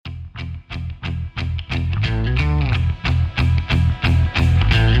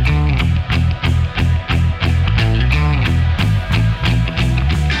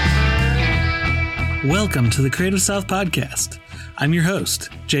Welcome to the Creative South Podcast. I'm your host,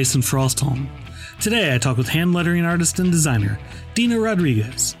 Jason Frostholm. Today I talk with hand lettering artist and designer, Dina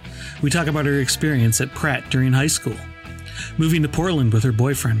Rodriguez. We talk about her experience at Pratt during high school, moving to Portland with her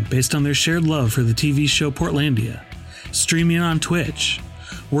boyfriend based on their shared love for the TV show Portlandia, streaming on Twitch,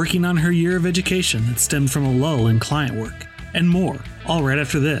 working on her year of education that stemmed from a lull in client work, and more, all right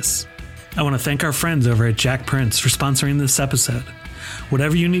after this. I want to thank our friends over at Jack Prints for sponsoring this episode.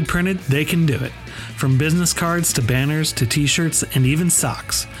 Whatever you need printed, they can do it. From business cards to banners to t-shirts and even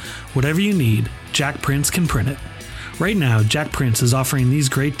socks. Whatever you need, Jack Prints can print it. Right now, Jack Prints is offering these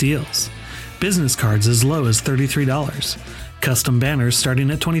great deals. Business cards as low as $33. Custom banners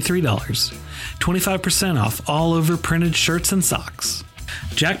starting at $23. 25% off all over printed shirts and socks.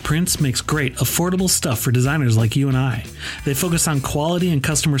 Jack Prints makes great, affordable stuff for designers like you and I. They focus on quality and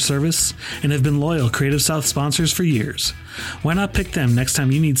customer service and have been loyal Creative South sponsors for years. Why not pick them next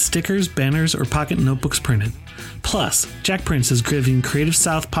time you need stickers, banners, or pocket notebooks printed? Plus, Jack Prints is giving Creative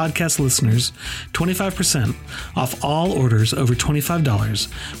South podcast listeners 25% off all orders over $25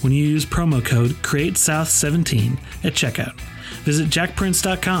 when you use promo code CreateSouth17 at checkout. Visit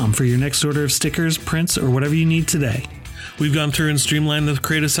jackprints.com for your next order of stickers, prints, or whatever you need today. We've gone through and streamlined the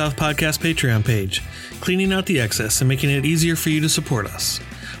Creative South Podcast Patreon page, cleaning out the excess and making it easier for you to support us.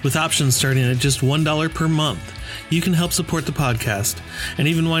 With options starting at just $1 per month, you can help support the podcast and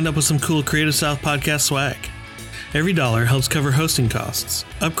even wind up with some cool Creative South Podcast swag. Every dollar helps cover hosting costs,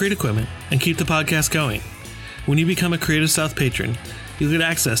 upgrade equipment, and keep the podcast going. When you become a Creative South patron, you'll get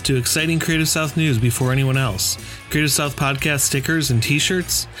access to exciting Creative South news before anyone else, Creative South podcast stickers and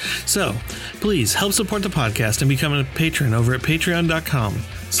t-shirts. So, please help support the podcast and become a patron over at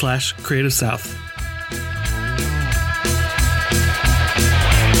patreon.com/Creative South.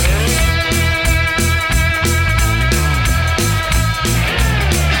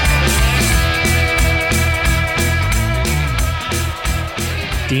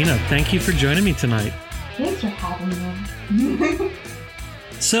 Dina, thank you for joining me tonight. Thanks for having me.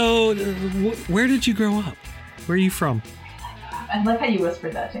 So, where did you grow up? Where are you from? I like how you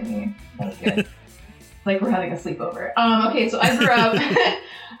whispered that to me. That was good. Like we're having a sleepover. Okay, so I grew up.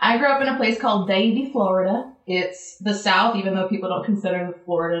 I grew up in a place called Davie, Florida. It's the South, even though people don't consider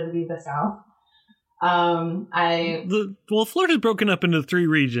Florida to be the South. Florida's broken up into three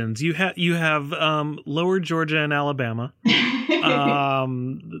regions. You have Lower Georgia and Alabama,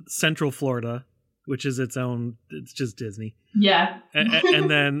 Central Florida, which is its own. It's just Disney. Yeah.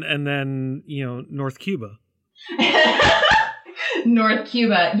 and then North Cuba. North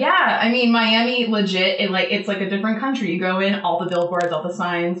Cuba. Yeah. I mean, Miami, legit. It's like a different country. You go in, all the billboards, all the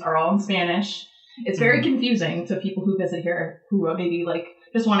signs are all in Spanish. It's very confusing to people who visit here who maybe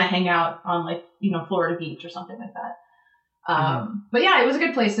just want to hang out on Florida Beach or something like that. But yeah, it was a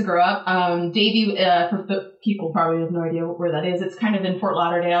good place to grow up. Davie, for the people probably have no idea where that is. It's kind of in Fort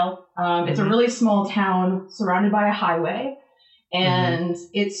Lauderdale. It's a really small town surrounded by a highway. And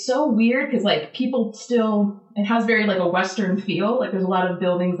it's so weird because people still, it has very a Western feel. There's a lot of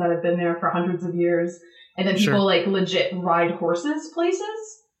buildings that have been there for hundreds of years. And then people legit ride horses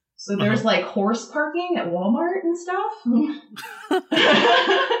places. So there's horse parking at Walmart and stuff.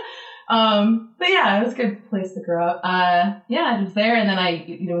 But yeah, it was a good place to grow up. I was there, and then I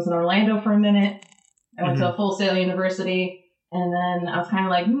was in Orlando for a minute. I went to a Full Sail University, and then I was kind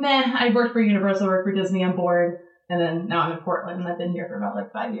of meh. I worked for Universal, worked for Disney, I'm bored, and then now I'm in Portland, and I've been here for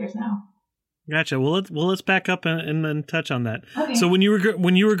about 5 years now. Gotcha. Well, let's back up and then touch on that. Okay. So when you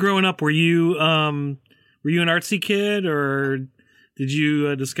were growing up, were you an artsy kid, or did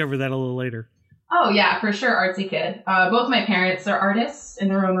you discover that a little later? Oh, yeah, for sure. Artsy kid. Both my parents are artists in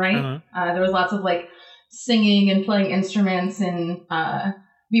their own right. There was lots of singing and playing instruments, and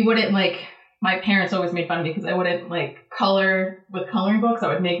we wouldn't my parents always made fun of me because I wouldn't color with coloring books. I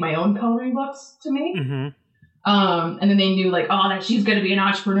would make my own coloring books to make. And then they knew that she's going to be an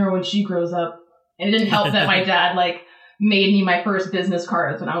entrepreneur when she grows up. And it didn't help that my dad made me my first business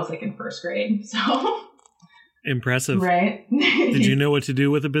cards when I was in first grade. So... Impressive. Right? Did you know what to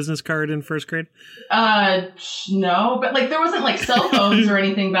do with a business card in first grade? No, but there wasn't cell phones or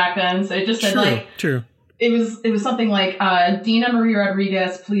anything back then, so it just said True. It was something Dina Marie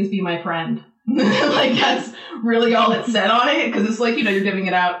Rodriguez, please be my friend. That's really all it said on it, because it's you're giving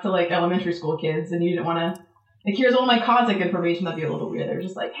it out to elementary school kids, and you didn't want to here's all my contact information. That'd be a little weird. They're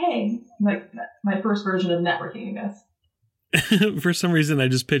just hey, my first version of networking, I guess. For some reason, I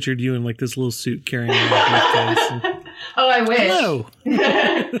just pictured you in this little suit carrying a briefcase. Oh, I wish. Hello.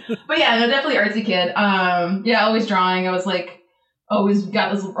 But yeah, no, definitely artsy kid. Always drawing. I was always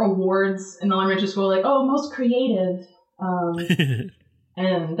got those awards in elementary school, most creative.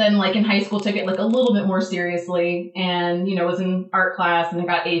 And then like in high school took it like a little bit more seriously and, was in art class and then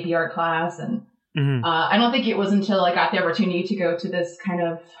got AP art class. And I don't think it was until I got the opportunity to go to this kind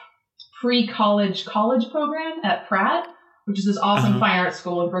of pre-college program at Pratt, which is this awesome fine art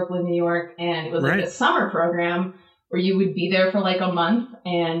school in Brooklyn, New York. And it was like a summer program where you would be there for like a month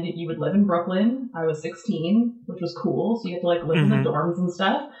and you would live in Brooklyn. I was 16, which was cool. So you had to like live in the dorms and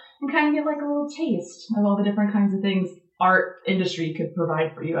stuff and kind of get like a little taste of all the different kinds of things art industry could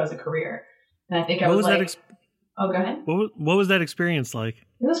provide for you as a career. And I think I was like, oh, go ahead. What was that experience like?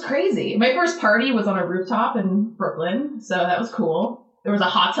 It was crazy. My first party was on a rooftop in Brooklyn. So that was cool. There was a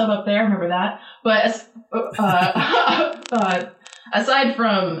hot tub up there. I remember that. But aside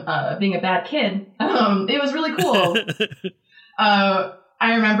from being a bad kid, it was really cool. I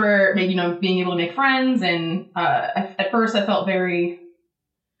remember, being able to make friends. And at first I felt very,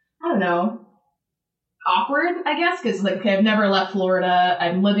 awkward, I guess, because I've never left Florida.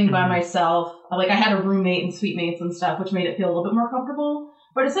 I'm living by myself. I had a roommate and suite mates and stuff, which made it feel a little bit more comfortable.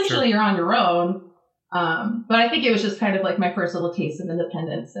 But essentially, you're on your own. But I think it was just kind of like my first little taste of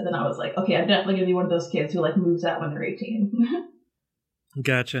independence, and then I was like, okay, I'm definitely gonna be one of those kids who moves out when they're 18.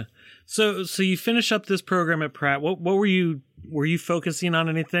 Gotcha. So you finish up this program at Pratt. What were you focusing on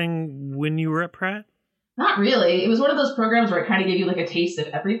anything when you were at Pratt? Not really. It was one of those programs where it kind of gave you a taste of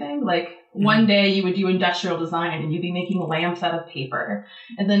everything. One day you would do industrial design and you'd be making lamps out of paper.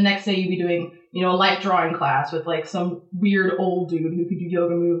 And then next day you'd be doing, a life drawing class with some weird old dude who could do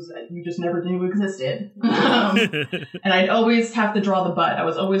yoga moves that you just never knew existed. And I'd always have to draw the butt. I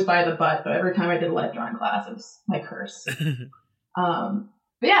was always by the butt, but every time I did a life drawing class, it was my curse.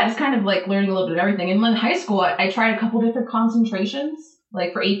 But yeah, just kind of learning a little bit of everything. And in high school, I tried a couple different concentrations.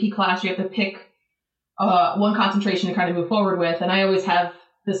 For AP class, you have to pick one concentration to kind of move forward with. And I always have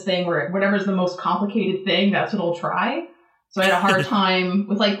this thing where whatever's the most complicated thing, that's what I'll try. So I had a hard time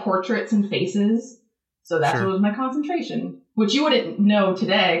with portraits and faces. So that's what was my concentration, which you wouldn't know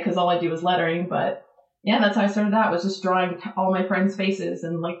today because all I do is lettering. But yeah, that's how I started out, was just drawing all my friends' faces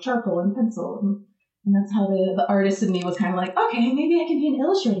and charcoal and pencil. And that's how the artist in me was kind of okay, maybe I can be an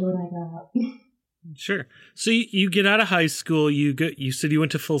illustrator when I grow up. Sure. So you get out of high school. You said you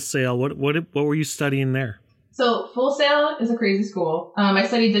went to Full Sail. What were you studying there? So Full Sail is a crazy school. I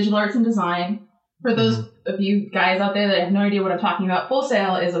studied digital arts and design. For those of you guys out there that have no idea what I'm talking about, Full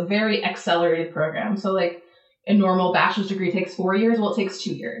Sail is a very accelerated program. So a normal bachelor's degree takes 4 years. Well, it takes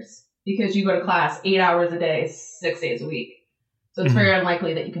 2 years because you go to class 8 hours a day, 6 days a week. So it's very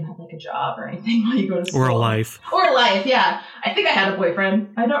unlikely that you can have a job or anything while you go to school. Or a life. Yeah. I think I had a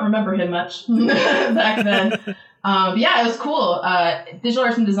boyfriend. I don't remember him much back then. But yeah, it was cool. Digital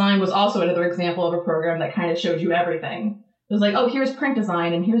arts and design was also another example of a program that kind of showed you everything. It was here's print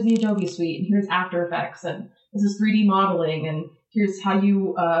design, and here's the Adobe suite, and here's After Effects, and this is 3D modeling, and here's how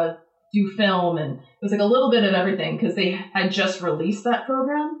you do film. And it was a little bit of everything because they had just released that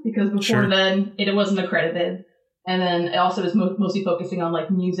program, because before then it wasn't accredited. And then it also was mostly focusing on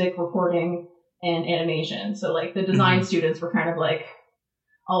music, recording, and animation. So the design students were kind of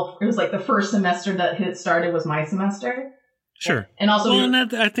it was the first semester that it started was my semester. Sure. And also,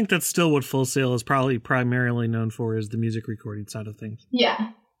 I think that's still what Full Sail is probably primarily known for, is the music recording side of things.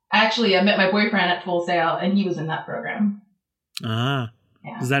 Yeah. Actually, I met my boyfriend at Full Sail, and he was in that program. Ah.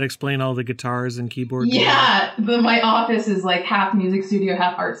 Yeah. Does that explain all the guitars and keyboard? Yeah. My office is half music studio,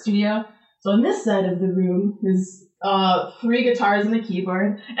 half art studio. So on this side of the room is 3 guitars and a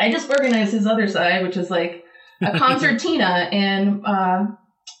keyboard. I just organized his other side, which is a concertina and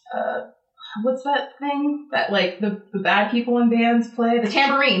what's that thing that the bad people in bands play? The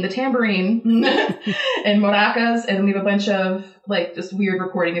tambourine and maracas, and we have a bunch of just weird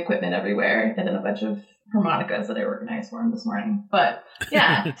recording equipment everywhere, and then a bunch of harmonicas that I organized for him this morning. But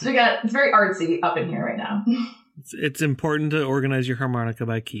yeah, so it's very artsy up in here right now. It's important to organize your harmonica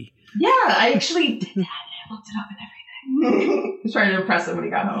by key. Yeah, I actually did that. I looked it up and everything. I was trying to impress him when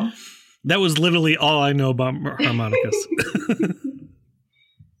he got home. That was literally all I know about harmonicas.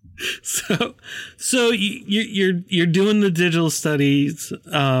 So you're doing the digital studies,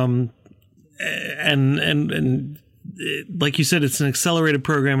 and like you said, it's an accelerated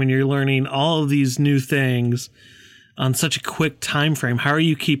program, and you're learning all of these new things on such a quick time frame. How are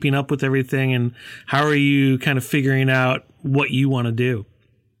you keeping up with everything, and how are you kind of figuring out what you want to do?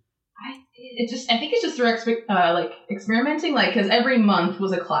 I think it's just through experimenting, because every month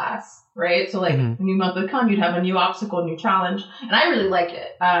was a class, right? So a new month would come, you'd have a new obstacle, a new challenge, and I really like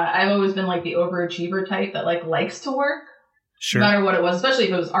it. I've always been the overachiever type that likes to work, no matter what it was, especially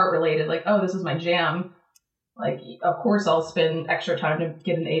if it was art related. Oh, this is my jam. Of course I'll spend extra time to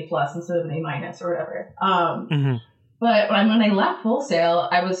get an A+ instead of an A- or whatever. But when I left Full Sail,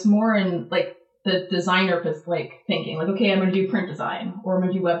 I was more in like the designer like thinking like, okay, I'm going to do print design or I'm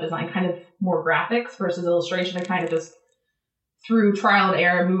going to do web design, kind of more graphics versus illustration. I kind of just through trial and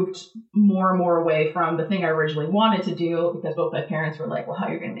error moved more and more away from the thing I originally wanted to do, because both my parents were like, well, how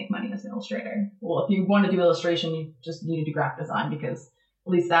are you going to make money as an illustrator? Well, if you want to do illustration, you just need to do graphic design, because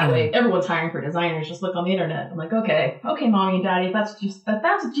at least that way everyone's hiring for designers. Just look on the internet. I'm like, okay, mommy and daddy, if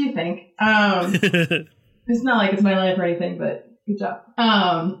that's what you think. It's not like it's my life or anything, but good job.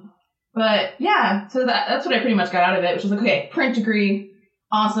 But yeah, so that's what I pretty much got out of it, which was like, okay, print degree,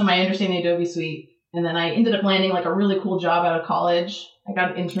 awesome. I understand the Adobe Suite. And then I ended up landing like a really cool job out of college. I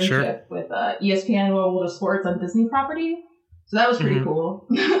got an internship with ESPN World of Sports on Disney property. So that was pretty cool.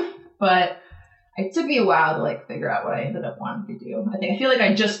 But it took me a while to like figure out what I ended up wanting to do. I feel like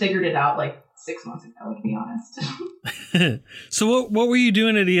I just figured it out like 6 months ago, to be honest. So what were you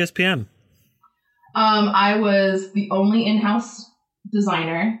doing at ESPN? I was the only in-house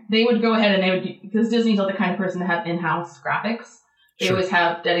designer. They would go ahead and because Disney's not the kind of person to have in-house graphics. They always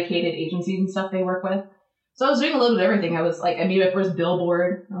have dedicated agencies and stuff they work with. So I was doing a little bit of everything. I made my first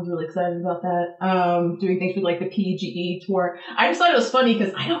billboard. I was really excited about that. Doing things with like the PGE tour. I just thought it was funny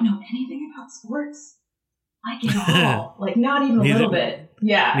because I don't know anything about sports. Like at all. Like not even a little bit.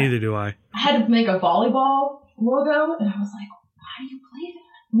 Yeah. Neither do I. I had to make a volleyball logo and I was like, how do you play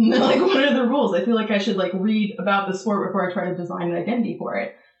that? Like, what are the rules? I feel like I should like read about the sport before I try to design an identity for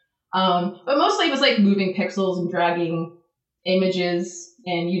it. But mostly it was like moving pixels and dragging images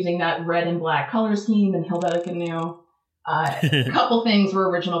and using that red and black color scheme and Helvetica Neue. A couple things were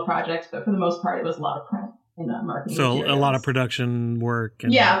original projects, but for the most part, it was a lot of print and marketing. So materials. A lot of production work.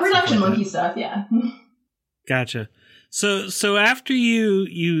 And production like monkey stuff. Yeah. Gotcha. So after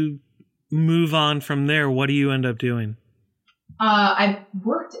you move on from there, what do you end up doing? I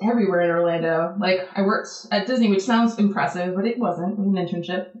worked everywhere in Orlando. Like I worked at Disney, which sounds impressive, but it wasn't. It was an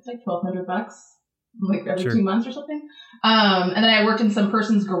internship. It's like $1,200. Like every 2 months or something. And then I worked in some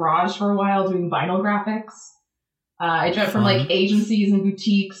person's garage for a while doing vinyl graphics. I jumped from like agencies and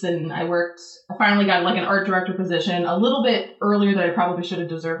boutiques, and I finally got like an art director position a little bit earlier than I probably should have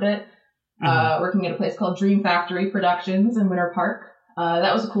deserved it. Working at a place called Dream Factory Productions in Winter Park.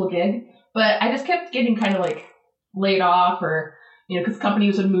 That was a cool gig. But I just kept getting kind of like laid off, or, because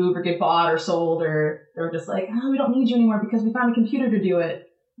companies would move or get bought or sold, or they were just like, oh, we don't need you anymore because we found a computer to do it.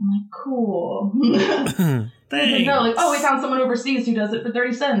 I'm like, cool. Dang. No, like, oh, we found someone overseas who does it for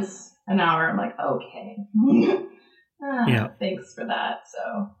 30 cents an hour. I'm like, okay. Thanks for that.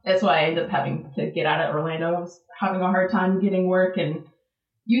 So that's why I ended up having to get out of Orlando. I was having a hard time getting work, and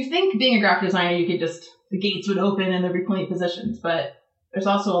you think being a graphic designer, the gates would open and there'd be plenty of positions, but there's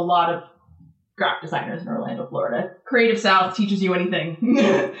also a lot of graphic designers in Orlando, Florida. Creative South teaches you anything.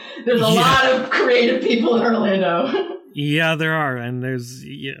 There's a lot of creative people in Orlando. Yeah, there are, and there's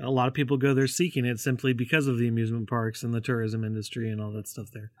a lot of people go there seeking it simply because of the amusement parks and the tourism industry and all that stuff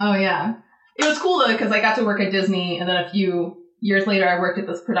there. Oh, yeah. It was cool, though, because I got to work at Disney, and then a few years later, I worked at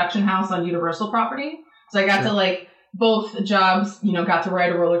this production house on Universal property. So I got to, like, both jobs, got to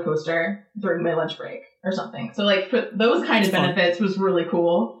ride a roller coaster during my lunch break or something. So, like, for those kind of benefits was really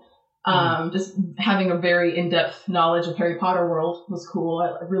cool. Just having a very in-depth knowledge of Harry Potter world was cool.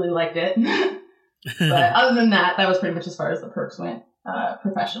 I really liked it. But other than that, that was pretty much as far as the perks went,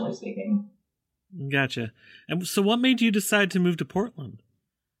 professionally speaking. Gotcha. And so what made you decide to move to Portland?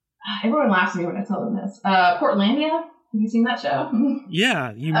 Everyone laughs at me when I tell them this. Portlandia? Have you seen that show?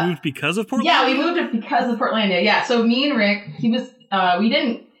 Yeah. You moved because of Portlandia? Yeah, we moved because of Portlandia. Yeah. So me and Rick, we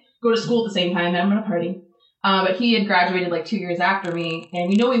didn't go to school at the same time. I'm at a party. But he had graduated like 2 years after me. And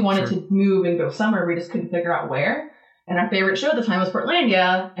we wanted to move and go somewhere. We just couldn't figure out where. And our favorite show at the time was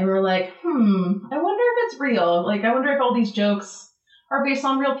Portlandia. And we were like, I wonder if it's real. Like, I wonder if all these jokes are based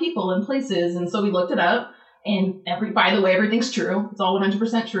on real people and places. And so we looked it up. And by the way, everything's true. It's all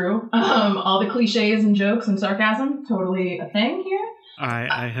 100% true. All the cliches and jokes and sarcasm, totally a thing here.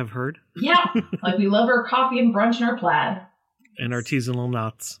 I have heard. Yeah. Like, we love our coffee and brunch and our plaid. And artisanal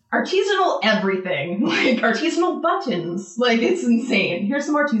knots. Artisanal everything. Like, artisanal buttons. Like, it's insane. Here's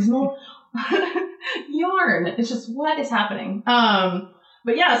some artisanal yarn. It's just, what is happening?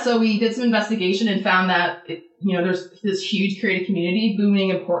 But yeah, so we did some investigation and found that, there's this huge creative community booming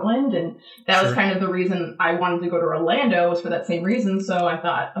in Portland. And that was kind of the reason I wanted to go to Orlando, was for that same reason. So I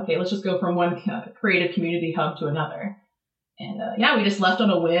thought, okay, let's just go from one creative community hub to another. And we just left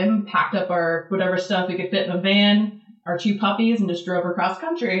on a whim, packed up our whatever stuff we could fit in a van, our 2 puppies, and just drove across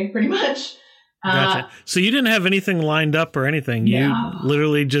country, pretty much. Gotcha. So you didn't have anything lined up or anything. You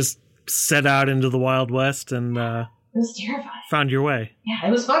literally just set out into the Wild West and... It was terrifying. Found your way. Yeah,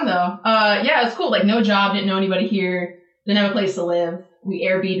 it was fun though. Yeah, it was cool. Like no job, didn't know anybody here, didn't have a place to live. We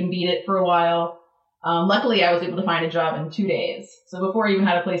Airbnb it for a while. Luckily, I was able to find a job in 2 days. So before I even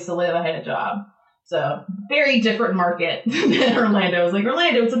had a place to live, I had a job. So very different market than Orlando. It was like,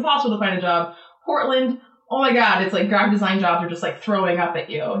 Orlando, it's impossible to find a job. Portland, oh my God, it's like graphic design jobs are just like throwing up at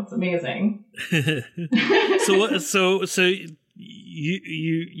you. It's amazing. So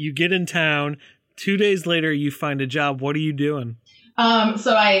you get in town. 2 days later, you find a job. What are you doing?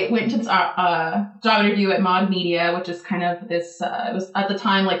 So I went to job interview at Mod Media, which is kind of this, it was at the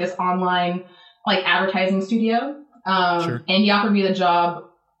time like this online like advertising studio. Sure. And he offered me the job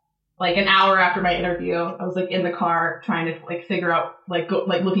like an hour after my interview. I was like in the car trying to like figure out like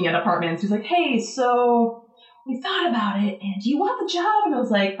looking at apartments. He's like, hey, so we thought about it and do you want the job? And I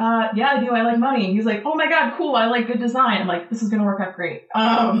was like, yeah, I do. I like money. And he was like, oh my God, cool. I like good design. I'm like, this is going to work out great.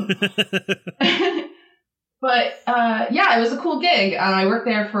 But yeah, it was a cool gig. I worked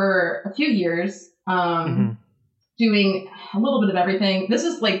there for a few years, doing a little bit of everything. This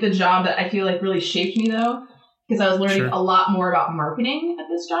is like the job that I feel like really shaped me though, because I was learning a lot more about marketing at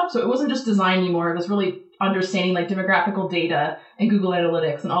this job. So it wasn't just design anymore. It was really understanding like demographical data and Google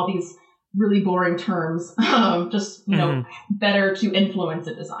Analytics and all these really boring terms, just, you know, better to influence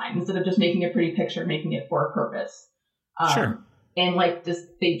a design instead of just making a pretty picture, making it for a purpose. And like this,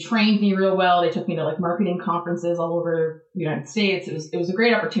 they trained me real well. They took me to like marketing conferences all over the United States. It was a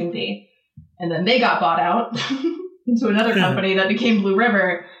great opportunity. And then they got bought out into another company that became Blue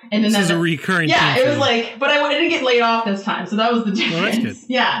River. And then this is a recurring thing. Yeah, it was like, but I didn't get laid off this time. So that was the difference. Well, that's good.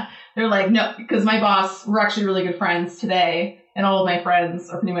 Yeah. They're like, no, because my boss, we're actually really good friends today. And all of my friends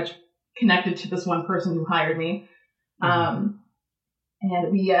are pretty much connected to this one person who hired me.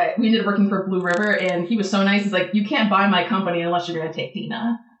 And we ended up working for Blue River, and he was so nice. He's like, you can't buy my company unless you're going to take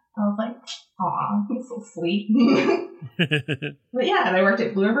Dina. I was like, aw, he's so sweet. But yeah, and I worked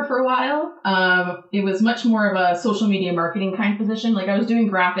at Blue River for a while. It was much more of a social media marketing kind of position. Like I was doing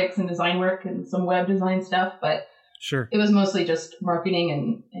graphics and design work and some web design stuff, but it was mostly just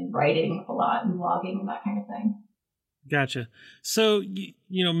marketing and writing a lot and blogging and that kind of thing. Gotcha. So,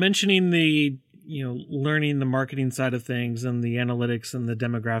 you know, mentioning the, you know, learning the marketing side of things and the analytics and the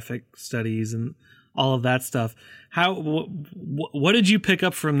demographic studies and all of that stuff. What did you pick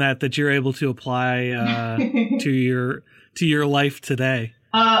up from that you're able to apply to your life today?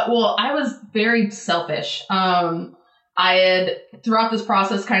 Well, I was very selfish. I had throughout this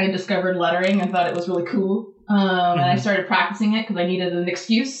process kind of discovered lettering and thought it was really cool. And I started practicing it because I needed an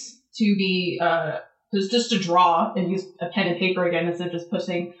excuse to be just to draw and use a pen and paper again instead of just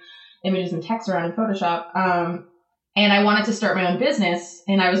pushing images and text around in Photoshop. And I wanted to start my own business,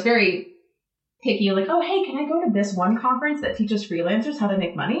 and I was very picky, like, oh, hey, can I go to this one conference that teaches freelancers how to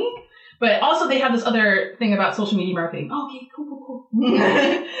make money? But also they have this other thing about social media marketing. Okay, cool.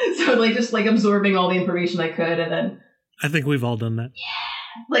 So like just like absorbing all the information I could, and then I think we've all done that.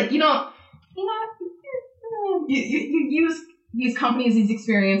 Yeah. Like, you use these companies, these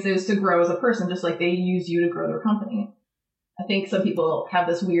experiences to grow as a person, just like they use you to grow their company. I think some people have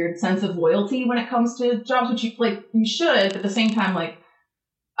this weird sense of loyalty when it comes to jobs, which you should, but at the same time, like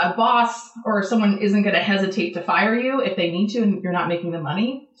a boss or someone isn't going to hesitate to fire you if they need to and you're not making the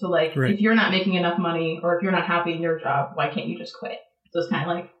money. So like if you're not making enough money or if you're not happy in your job, why can't you just quit? So it's kind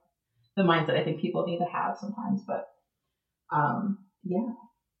of like the mindset I think people need to have sometimes. But yeah.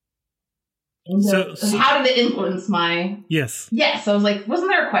 And so how did it influence my... Yes. Yes. I was like, wasn't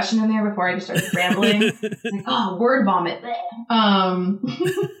there a question in there before I just started rambling? Like, oh, word vomit. This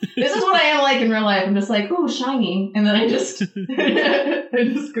is what I am like in real life. I'm just like, ooh, shiny. And then I just go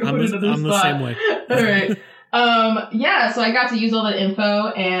into the I'm the same way. All right. Yeah, so I got to use all that info,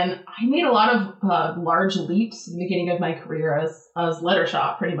 and I made a lot of large leaps in the beginning of my career as letter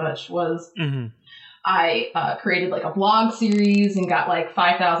shop, pretty much, was... I created like a blog series and got like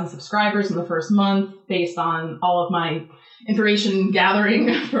 5,000 subscribers in the first month based on all of my information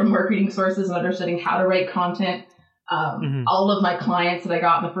gathering from marketing sources and understanding how to write content. All of my clients that I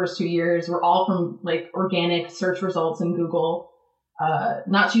got in the first 2 years were all from like organic search results in Google.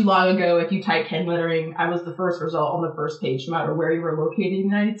 Not too long ago, if you typed hand lettering, I was the first result on the first page, no matter where you were located in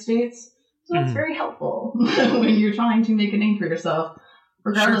the United States. So that's very helpful when you're trying to make a name for yourself,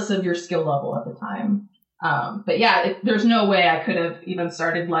 regardless of your skill level at the time. But yeah, there's no way I could have even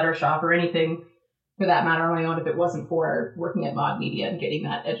started Letter Shop or anything for that matter on my own if it wasn't for working at Mod Media and getting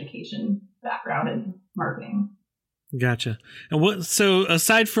that education background in marketing. Gotcha. And so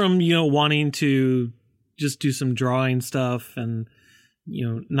aside from, wanting to just do some drawing stuff and,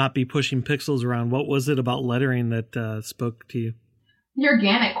 not be pushing pixels around, what was it about lettering that spoke to you? The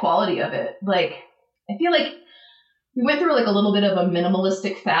organic quality of it. Like, I feel like we went through like a little bit of a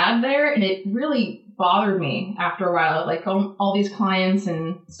minimalistic fad there, and it really bothered me after a while. Like all these clients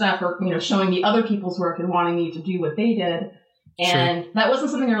and stuff are, showing me other people's work and wanting me to do what they did. And that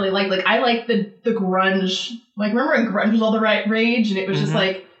wasn't something I really liked. Like I liked the grunge. Like remember when grunge was all the rage, and it was just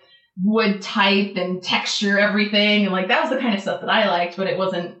like wood type and texture everything, and like that was the kind of stuff that I liked, but it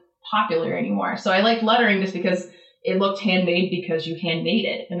wasn't popular anymore. So I liked lettering just because it looked handmade because you handmade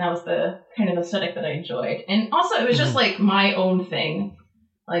it, and that was the kind of aesthetic that I enjoyed. And also it was just like my own thing.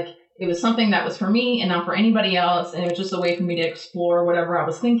 Like it was something that was for me and not for anybody else, and it was just a way for me to explore whatever I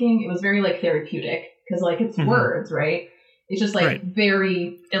was thinking. It was very like therapeutic because like it's words, right? It's just like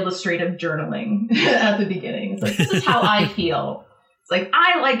very illustrative journaling at the beginning. It's like, this is how I feel. It's like,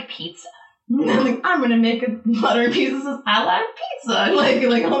 I like pizza. I'm going to make a lettering piece that says, I like pizza. And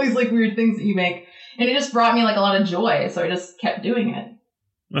like all these like weird things that you make. And it just brought me like a lot of joy. So I just kept doing it.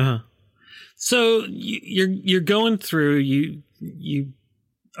 Uh-huh. So you're going through, you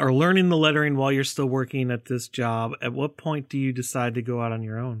are learning the lettering while you're still working at this job. At what point do you decide to go out on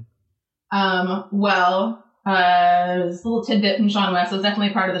your own? There's a little tidbit from Sean West. I was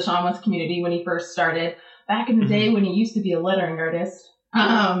definitely part of the Sean West community when he first started. Back in the day when he used to be a lettering artist.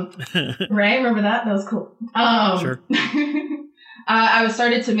 Right? Remember that? That was cool. Sure. I was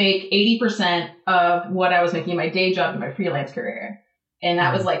started to make 80% of what I was making in my day job in my freelance career. And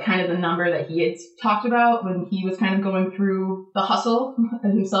that was like kind of the number that he had talked about when he was kind of going through the hustle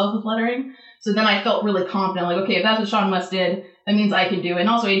himself with lettering. So then I felt really confident, like, okay, if that's what Sean West did, that means I can do it. And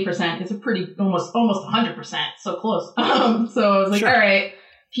also 80% is a pretty, almost 100%, so close. So I was like, all right,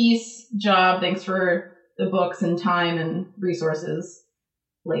 peace, job, thanks for the books and time and resources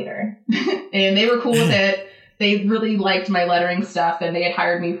later. And they were cool with it. They really liked my lettering stuff, and they had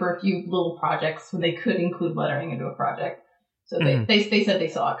hired me for a few little projects when they could include lettering into a project. So they said they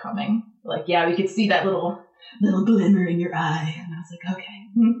saw it coming. Like, yeah, we could see that little glimmer in your eye. And I was like, okay.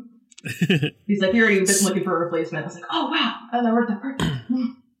 He's like, you're already been looking for a replacement. I was like, oh, wow. Oh, that worked out perfect.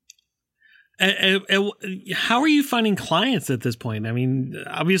 How are you finding clients at this point? I mean,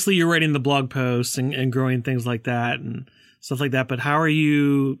 obviously you're writing the blog posts and growing things like that and stuff like that. But how are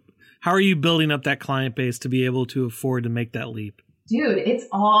you building up that client base to be able to afford to make that leap? Dude, it's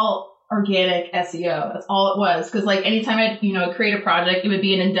all organic SEO. That's all it was. Because like anytime I'd, create a project, it would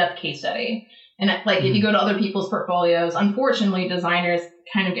be an in-depth case study. And like if you go to other people's portfolios, unfortunately, designers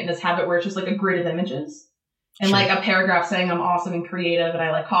kind of get in this habit where it's just like a grid of images and like a paragraph saying I'm awesome and creative and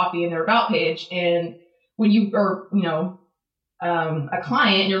I like coffee in their about page. And when you are, a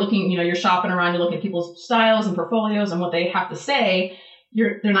client, you're looking, you're shopping around, you're looking at people's styles and portfolios and what they have to say.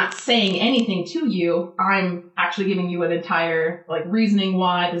 They're not saying anything to you. I'm actually giving you an entire like reasoning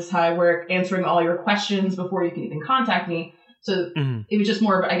why this is how I work, answering all your questions before you can even contact me. So it was just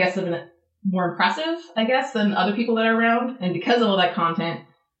more of, I guess, more impressive, I guess, than other people that are around. And because of all that content,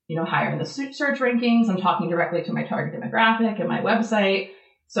 higher in the search rankings, I'm talking directly to my target demographic and my website.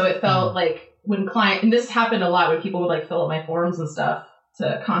 So it felt like when and this happened a lot when people would like fill out my forms and stuff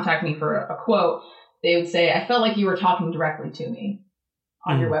to contact me for a quote, they would say, I felt like you were talking directly to me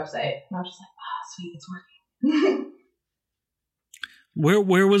on your website. And I was just like, oh, sweet, it's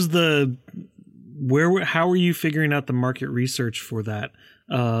working. How were you figuring out the market research for that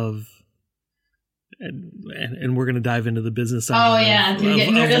and we're going to dive into the business side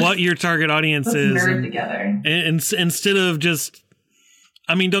of what your target audience is. Nerd together. And instead of just,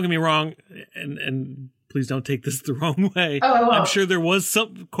 I mean, don't get me wrong, and please don't take this the wrong way. Oh, I won't. I'm sure there was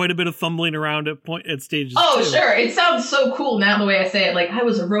quite a bit of fumbling around at stages. Oh, too. Sure. It sounds so cool now the way I say it. Like I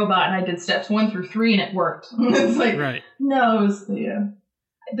was a robot and I did steps 1 through 3 and it worked. It's like, no, it was,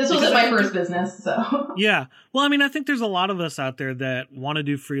 This wasn't my first business, so. Yeah. Well, I mean, I think there's a lot of us out there that want to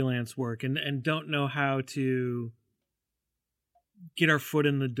do freelance work and don't know how to get our foot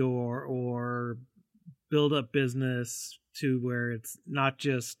in the door or build up business to where it's not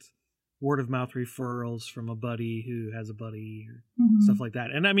just word of mouth referrals from a buddy who has a buddy or stuff like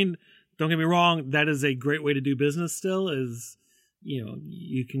that. And I mean, don't get me wrong, that is a great way to do business still is,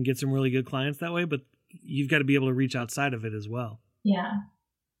 you can get some really good clients that way, but you've got to be able to reach outside of it as well. Yeah.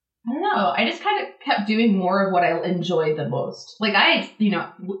 I don't know. I just kind of kept doing more of what I enjoyed the most. Like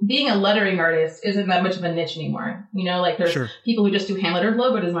being a lettering artist isn't that much of a niche anymore. Like there's people who just do hand lettered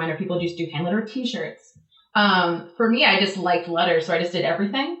logo design or people who just do hand lettered t-shirts. For me, I just liked letters. So I just did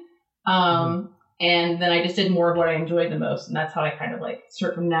everything. And then I just did more of what I enjoyed the most. And that's how I kind of like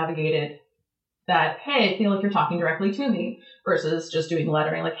circumnavigated that, hey, I feel like you're talking directly to me versus just doing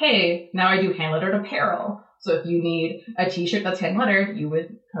lettering. Like, hey, now I do hand lettered apparel. So if you need a t-shirt that's hand lettered, you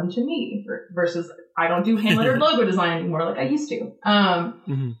would come to me versus I don't do hand lettered logo design anymore like I used to.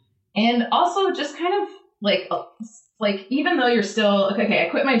 And also just kind of like even though you're still okay, I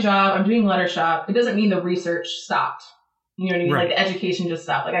quit my job, I'm doing letter shop, it doesn't mean the research stopped. You know what I mean? Right. Like the education just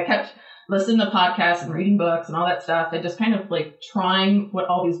stopped. Like I kept listening to podcasts and reading books and all that stuff and just kind of like trying what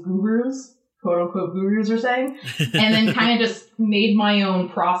all these gurus, quote unquote gurus, are saying, and then kind of just made my own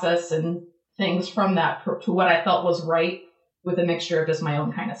process and things from that to what I felt was right with a mixture of just my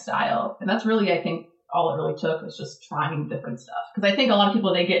own kind of style. And that's really, I think, all it really took was just trying different stuff. Because I think a lot of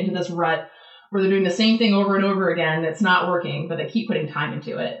people, they get into this rut where they're doing the same thing over and over again. It's not working, but they keep putting time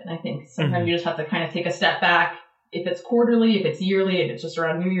into it. And I think sometimes you just have to kind of take a step back. If it's quarterly, if it's yearly, if it's just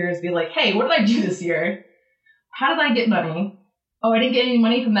around New Year's, be like, hey, what did I do this year? How did I get money? Oh, I didn't get any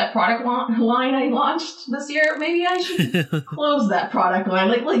money from that product line I launched this year. Maybe I should close that product line.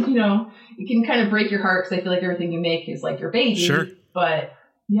 Like, you know, it can kind of break your heart because I feel like everything you make is like your baby. Sure. But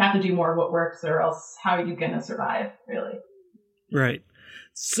you have to do more of what works or else how are you going to survive, really? Right.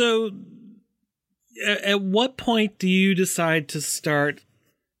 So at what point do you decide to start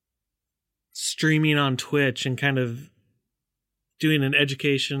streaming on Twitch and kind of doing an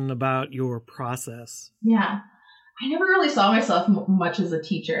education about your process? Yeah. I never really saw myself much as a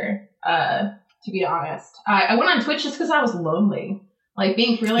teacher, to be honest. I went on Twitch just because I was lonely. Like,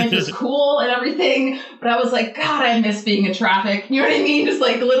 being freelance was cool and everything, but I was like, God, I miss being in traffic. You know what I mean? Just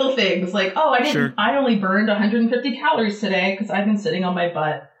like little things. Like, oh, I only burned 150 calories today because I've been sitting on my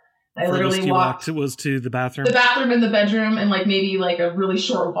butt. I literally walked. It was to the bathroom. The bathroom and the bedroom, and like maybe like a really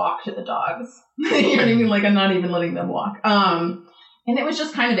short walk to the dogs. You know what I mean? Like, I'm not even letting them walk. And it was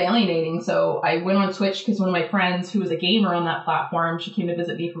just kind of alienating. So I went on Twitch because one of my friends who was a gamer on that platform, she came to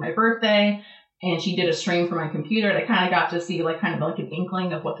visit me for my birthday, and she did a stream from my computer. And I kind of got to see like kind of like an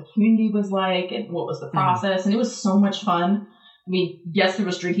inkling of what the community was like and what was the process. And it was so much fun. I mean, yes, there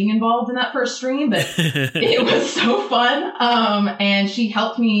was drinking involved in that first stream, but it was so fun. And she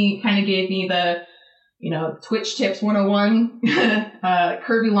helped me, kind of gave me the, you know, Twitch Tips 101,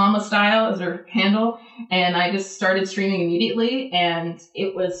 Kirby Llama style is her handle. And I just started streaming immediately, and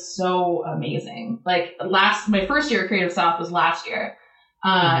it was so amazing. Like my first year at Creative South was last year.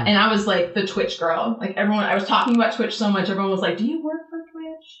 And I was like the Twitch girl. Like I was talking about Twitch so much, everyone was like, do you work for Twitch?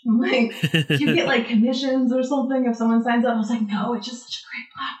 I'm like, do you get like commissions or something if someone signs up? I was like, no, it's just such a great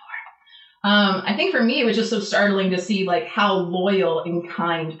platform. I think for me, it was just so startling to see like how loyal and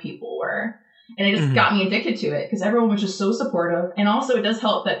kind people were. And it just got me addicted to it because everyone was just so supportive. And also it does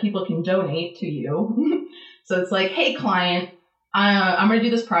help that people can donate to you. So it's like, hey, client, I'm going to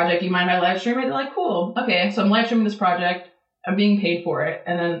do this project. Do you mind if I live stream it? They're like, cool. Okay, so I'm live streaming this project. I'm being paid for it.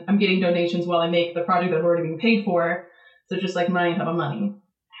 And then I'm getting donations while I make the project that I'm already being paid for. So it's just like money on top of money.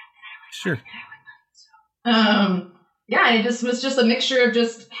 Sure. Yeah, it just was just a mixture of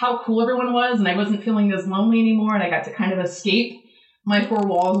just how cool everyone was. And I wasn't feeling as lonely anymore. And I got to kind of escape my four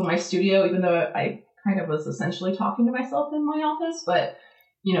walls in my studio, even though I kind of was essentially talking to myself in my office. But,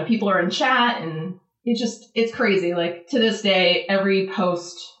 you know, people are in chat and it's crazy. Like to this day, every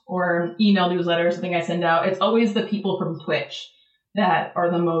post or email newsletter or something I send out, it's always the people from Twitch that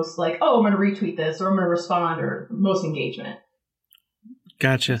are the most like, oh, I'm going to retweet this or I'm going to respond or most engagement.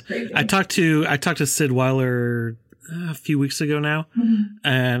 Gotcha. I talked to Sid Weiler a few weeks ago now,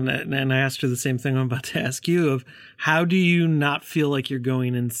 and I asked her the same thing I'm about to ask you of how do you not feel like you're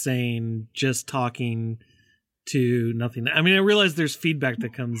going insane just talking to nothing? I mean, I realize there's feedback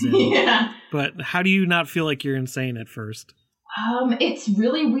that comes in, yeah, but how do you not feel like you're insane at first? It's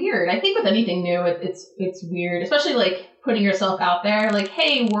really weird. I think with anything new, it's weird, especially like putting yourself out there like,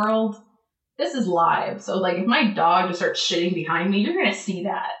 hey world, this is live. So like if my dog just starts shitting behind me, you're going to see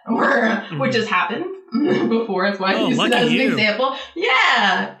that, or which has happened before. That's why I use it as an example.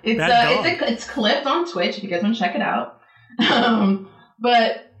 Yeah. It's clipped on Twitch if you guys want to check it out.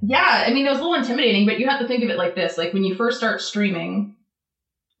 But yeah, I mean, it was a little intimidating, but you have to think of it like this. Like when you first start streaming,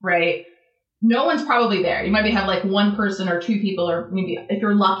 right? No one's probably there. You might have like one person or two people, or maybe if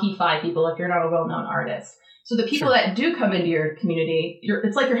you're lucky, 5 people, if you're not a well-known artist. So the people that do come into your community,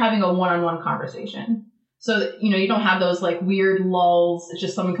 it's like you're having a one-on-one conversation. So, you know, you don't have those like weird lulls. It's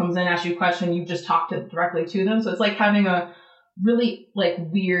just someone comes in, asks you a question, you just talk directly to them. So it's like having a really like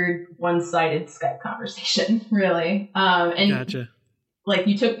weird one-sided Skype conversation, really. And gotcha. Like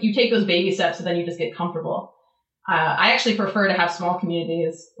you take those baby steps and then you just get comfortable. I actually prefer to have small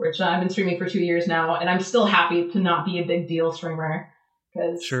communities, which I've been streaming for 2 years now, and I'm still happy to not be a big deal streamer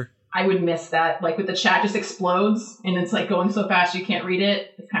because I would miss that. Like with the chat just explodes and it's like going so fast you can't read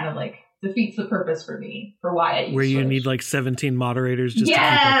it. It's kind of like defeats the purpose for me for why I use where you Twitch. Need like 17 moderators just to keep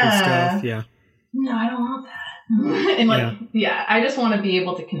up with stuff. Yeah. No, I don't want that. And like, I just want to be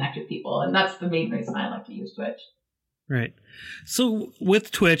able to connect with people, and that's the main reason I like to use Twitch. Right. So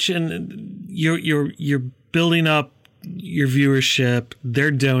with Twitch, and you're building up your viewership, they're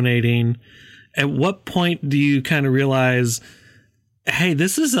donating. At what point do you kind of realize, hey,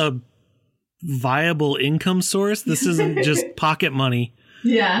 this is a viable income source? This isn't just pocket money.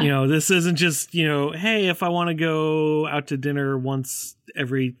 Yeah. You know, this isn't just, you know, hey, if I want to go out to dinner once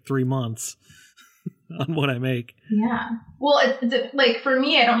every 3 months on what I make. Yeah. Well, it's like for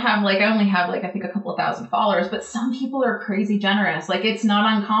me, I only have like, I think a couple of thousand followers, but some people are crazy generous. Like it's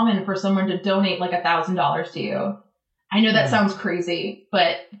not uncommon for someone to donate like $1,000 to you. I know that sounds crazy,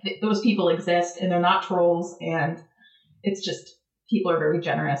 but those people exist and they're not trolls, and it's just people are very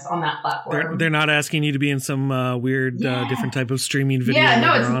generous on that platform. They're not asking you to be in some weird different type of streaming video. Yeah,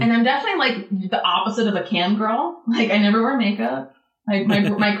 no, and I'm definitely like the opposite of a cam girl. Like I never wear makeup.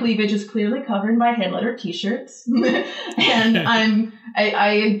 My cleavage is clearly covered by hand letter t-shirts, and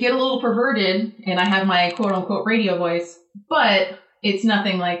I get a little perverted, and I have my quote unquote radio voice, but it's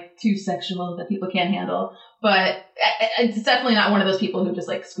nothing like too sexual that people can't handle. But it's definitely not one of those people who just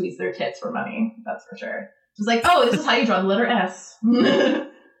like squeeze their tits for money. That's for sure. It's like, oh, this is how you draw the letter S.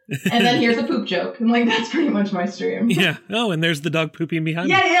 And then here's a poop joke. And like, that's pretty much my stream. Yeah. Oh, and there's the dog pooping behind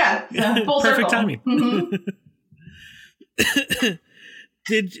me. Yeah. Full Perfect circle. timing. Mm-hmm.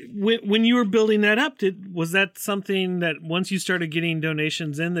 When you were building that up, was that something that once you started getting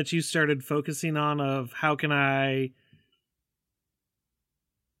donations in that you started focusing on of how can I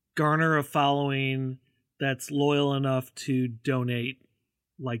garner a following that's loyal enough to donate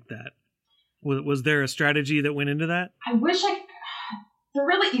like that? Was there a strategy that went into that? I wish you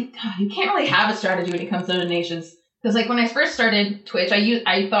can't really have a strategy when it comes to donations. Because like when I first started Twitch,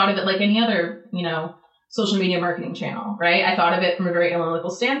 I thought of it like any other, you know, social media marketing channel, right? I thought of it from a very analytical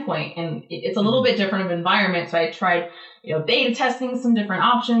standpoint, and it's a little bit different of an environment. So I tried, you know, beta testing some different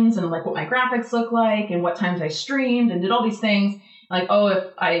options and like what my graphics look like and what times I streamed and did all these things. Like, oh, if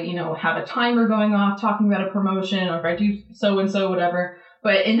I, you know, have a timer going off talking about a promotion, or if I do so-and-so, whatever.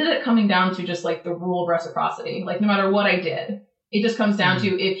 But it ended up coming down to just like the rule of reciprocity. Like no matter what I did, it just comes down to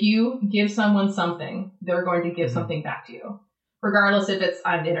if you give someone something, they're going to give something back to you. Regardless if it's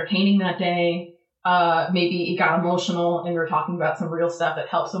I'm entertaining that day, maybe it got emotional and we were talking about some real stuff that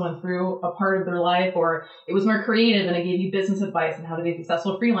helped someone through a part of their life, or it was more creative and I gave you business advice on how to be a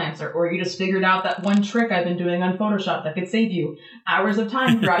successful freelancer, or you just figured out that one trick I've been doing on Photoshop that could save you hours of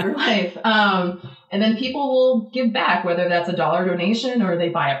time throughout your life. And then people will give back, whether that's a $1 donation or they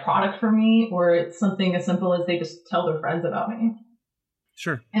buy a product from me, or it's something as simple as they just tell their friends about me.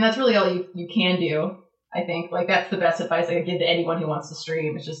 Sure. And that's really all you can do. I think like that's the best advice I could give to anyone who wants to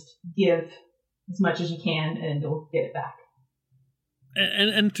stream, is just give as much as you can and you'll get it back.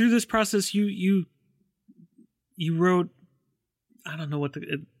 And through this process, you wrote, I don't know what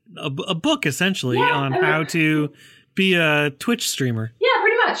a book essentially on how to be a Twitch streamer. Yeah,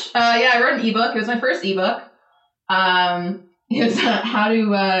 pretty much. I wrote an ebook. It was my first ebook. It was how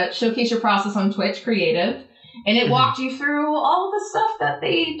to showcase your process on Twitch Creative. And it walked you through all of the stuff that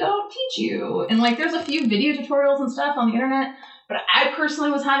they don't teach you. And like there's a few video tutorials and stuff on the internet, but I personally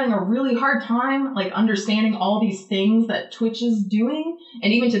was having a really hard time like understanding all these things that Twitch is doing.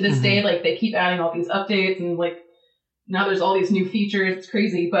 And even to this day, like they keep adding all these updates and like now there's all these new features. It's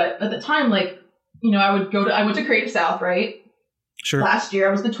crazy. But at the time, like, you know, I went to Creative South, right? Sure. Last year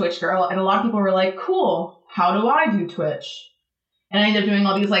I was the Twitch girl, and a lot of people were like, cool, how do I do Twitch? And I ended up doing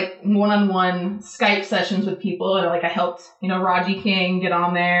all these like one-on-one Skype sessions with people. And like I helped, you know, Raji King get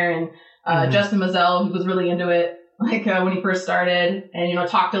on there, and Justin Mazzell, who was really into it, like when he first started, and, you know,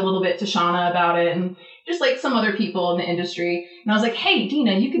 talked a little bit to Shauna about it, and just like some other people in the industry. And I was like, hey,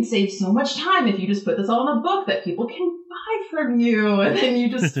 Dina, you could save so much time if you just put this all in a book that people can buy from you. And then you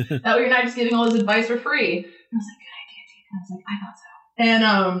just, that way you're not just giving all this advice for free. And I was like, good idea, Dina. I was like, I thought so. And,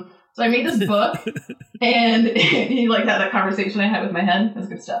 so I made this book, and you like that conversation I had with my head. That's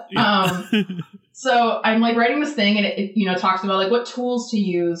good stuff. Yeah. So I'm like writing this thing, and it you know, talks about like what tools to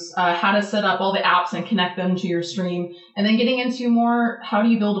use, how to set up all the apps and connect them to your stream, and then getting into more, how do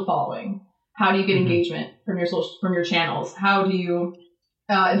you build a following? How do you get engagement from your channels? How do you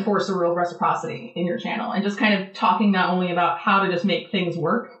enforce the rule of reciprocity in your channel? And just kind of talking not only about how to just make things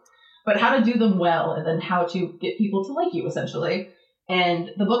work, but how to do them well, and then how to get people to like you, essentially. And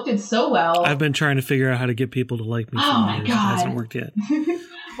the book did so well. I've been trying to figure out how to get people to like me. Oh my God. It hasn't worked yet.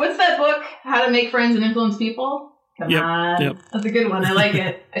 What's that book? How to Make Friends and Influence People? Come on. Yep. That's a good one. I like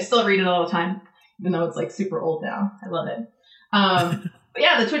it. I still read it all the time, even though it's like super old now. I love it. But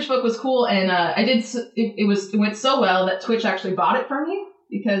yeah, the Twitch book was cool. And it went so well that Twitch actually bought it from me,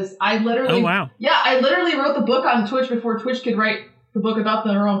 because I literally. Oh, wow. Yeah, I literally wrote the book on Twitch before Twitch could write the book about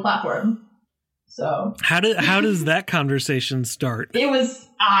their own platform. So how does that conversation start? it was,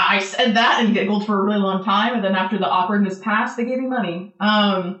 I said that and giggled for a really long time. And then after the awkwardness passed, they gave me money.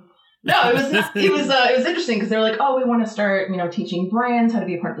 No, it was interesting because they're like, oh, we want to start, teaching brands how to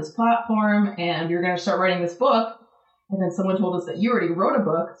be a part of this platform. And you're going to start writing this book. And then someone told us that you already wrote a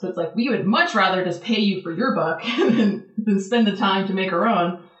book. So it's like, we would much rather just pay you for your book than spend the time to make our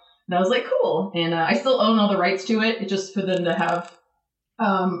own. And I was like, cool. And I still own all the rights to it. It's just for them to have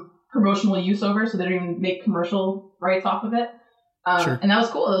promotional use over, so they don't even make commercial rights off of it. Sure. And that was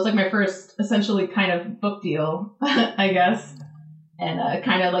cool. It was like my first essentially kind of book deal, I guess. And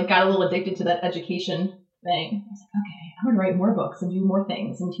kind of like got a little addicted to that education thing. I was like, okay, I'm going to write more books and do more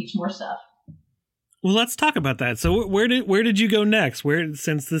things and teach more stuff. Well, let's talk about that. So where did you go next?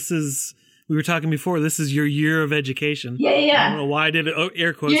 Since we were talking before, this is your year of education. Yeah. I don't know why I did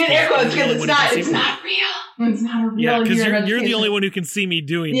air quotes. You did air quotes because it's not real. It's not a real year of education. Yeah, because you're the only one who can see me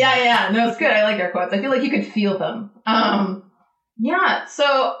doing that. Yeah. No, it's good. I like air quotes. I feel like you could feel them. Yeah. So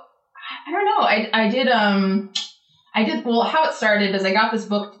I don't know. I did. Well, how it started is I got this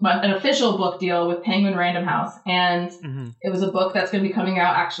book, an official book deal with Penguin Random House, and it was a book that's going to be coming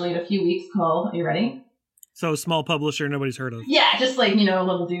out actually in a few weeks. Called, are you ready? So small publisher nobody's heard of. Yeah, just like a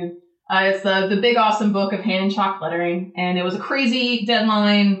little dude. It's the big awesome book of hand and chalk lettering, and it was a crazy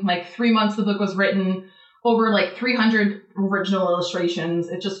deadline. Like 3 months, the book was written, over like 300 original illustrations.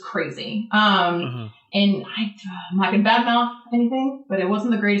 It's just crazy. And I'm not gonna badmouth anything, but it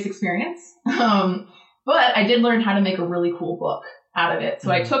wasn't the greatest experience. But I did learn how to make a really cool book out of it.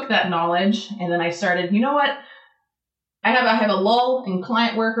 So I took that knowledge and then I started, you know what? I have a lull in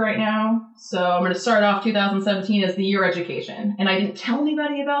client work right now. So I'm going to start off 2017 as the year education. And I didn't tell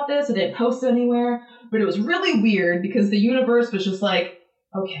anybody about this. I didn't post it anywhere. But it was really weird because the universe was just like,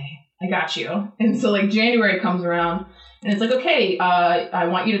 okay, I got you. And so like January comes around and it's like, okay, I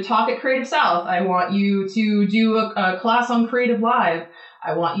want you to talk at Creative South. I want you to do a class on Creative Live.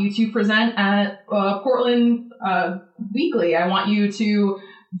 I want you to present at Portland Weekly. I want you to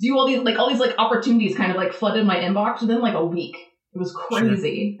do all these opportunities kind of like flooded my inbox within like a week. It was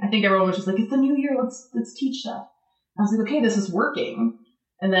crazy. Sure. I think everyone was just like, it's the new year. Let's teach stuff. I was like, okay, this is working.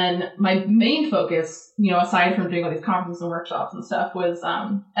 And then my main focus, aside from doing all these conferences and workshops and stuff, was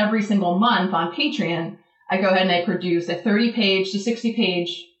every single month on Patreon, I go ahead and I produce a 30-page to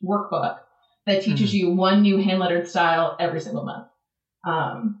 60-page workbook that teaches you one new hand-lettered style every single month.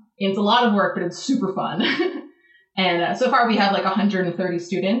 It's a lot of work, but it's super fun. And so far we have like 130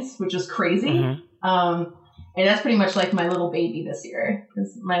 students, which is crazy. And that's pretty much like my little baby this year,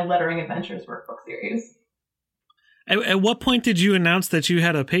 is my Lettering Adventures workbook series. At what point did you announce that you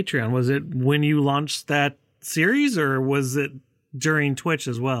had a Patreon? Was it when you launched that series, or was it during Twitch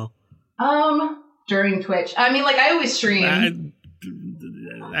as well? During Twitch. I mean, like I always stream. I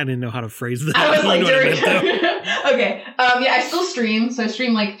didn't know how to phrase that. I was like, okay. Yeah, I still stream. So I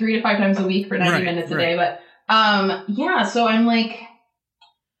stream like 3 to 5 times a week for 90 minutes a day. But yeah, so I'm like,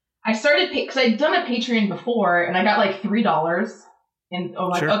 I started, because I'd done a Patreon before and I got like $3. And I'm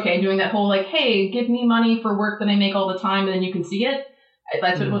like, okay, doing that whole like, hey, give me money for work that I make all the time and then you can see it.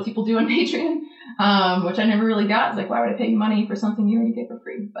 That's what most people do on Patreon, which I never really got. It's like, why would I pay you money for something you already get for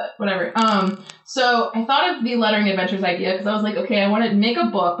free? But whatever. So I thought of the Lettering Adventures idea because I was like, okay, I want to make a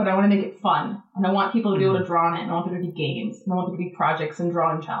book, but I want to make it fun. And I want people to be able to draw on it. And I want there to be games. And I want there to be projects and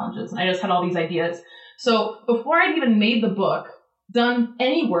drawing challenges. And I just had all these ideas. So before I'd even made the book, done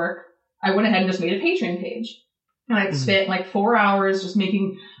any work, I went ahead and just made a Patreon page. And I'd spent like 4 hours just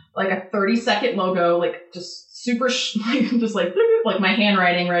making like a 30-second logo, like just super, just like my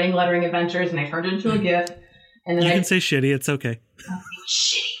handwriting, writing Lettering Adventures, and I turned it into a GIF. And then you can say shitty, it's okay.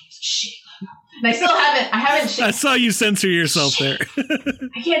 Shitty logo. And I haven't. I saw you censor yourself there.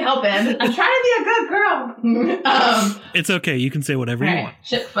 I can't help it. I'm trying to be a good girl. It's okay. You can say whatever you want.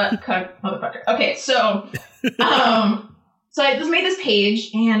 Shit, butt, cunt, motherfucker. Okay, so, so I just made this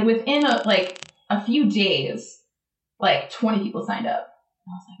page, and within a few days, like 20 people signed up. I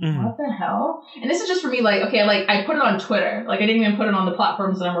was like, what the hell? And this is just for me, like, okay, like I put it on Twitter. Like I didn't even put it on the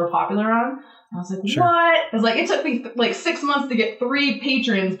platforms that I'm more popular on. And I was like, what? It was like, it took me like 6 months to get 3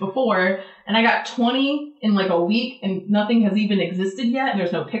 patrons before, and I got 20 in like a week, and nothing has even existed yet. And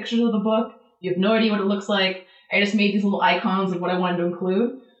there's no pictures of the book. You have no idea what it looks like. I just made these little icons of what I wanted to include.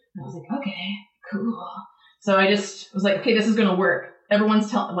 And I was like, okay, cool. So I just was like, okay, this is going to work.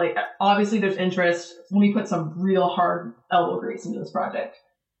 Everyone's telling, like, obviously there's interest. Let me put some real hard elbow grease into this project.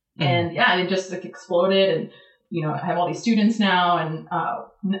 And yeah, it just like exploded. And, I have all these students now, and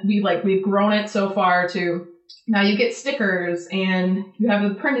we've grown it so far to now you get stickers and you have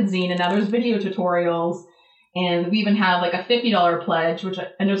a printed zine, and now there's video tutorials. And we even have like a $50 pledge, which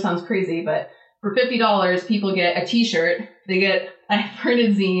I know sounds crazy, but for $50, people get a t-shirt, they get a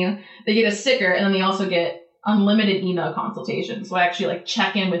printed zine, they get a sticker, and then they also get unlimited email consultations. So I actually like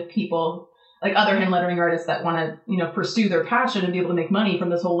check in with people, like other hand lettering artists that want to, you know, pursue their passion and be able to make money from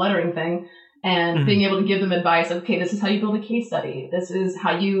this whole lettering thing. And being able to give them advice of, okay, this is how you build a case study. This is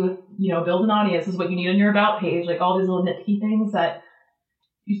how you know, build an audience. This is what you need on your about page. Like all these little nitpicky things that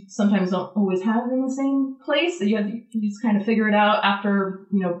you sometimes don't always have in the same place. So you just kind of figure it out after,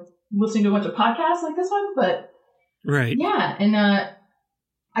 you know, listening to a bunch of podcasts like this one. But right. Yeah. And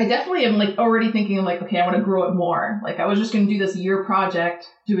I definitely am like already thinking of like, okay, I want to grow it more. Like I was just going to do this year project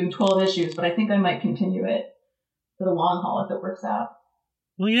doing 12 issues, but I think I might continue it for the long haul if it works out.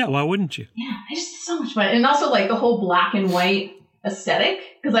 Well, yeah, why wouldn't you? Yeah, I just so much fun. And also like the whole black and white aesthetic,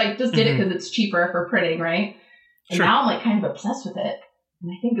 because I just did it because it's cheaper for printing, right? And Sure. now I'm like kind of obsessed with it.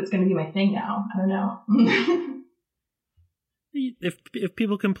 And I think it's going to be my thing now. I don't know. If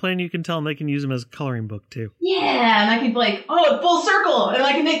people complain, you can tell them they can use them as a coloring book too. Yeah, and I could like, full circle. And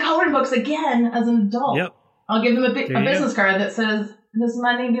I can make coloring books again as an adult. Yep. I'll give them a business card that says, this is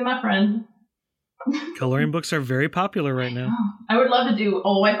my name, be my friend. Coloring books are very popular right now. I would love to do,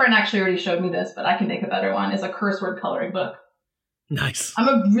 my friend actually already showed me this, but I can make a better one. It's a curse word coloring book. Nice. I'm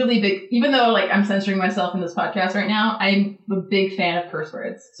a really big, even though like I'm censoring myself in this podcast right now, I'm a big fan of curse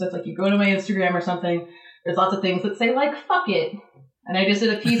words. So it's like you go to my Instagram or something, there's lots of things that say like, fuck it. And I just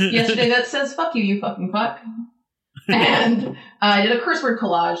did a piece yesterday that says, fuck you, you fucking fuck. And I did a curse word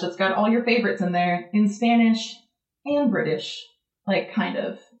collage that's got all your favorites in there in Spanish and British, like kind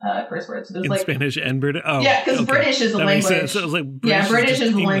of curse words. So there's in like Spanish and British. Oh, yeah, because okay. British is a That makes language. sense. So it was like British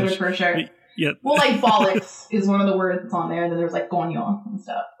is the English. language for sure. Yep. Well, like bollocks is one of the words that's on there. And then there's like coño and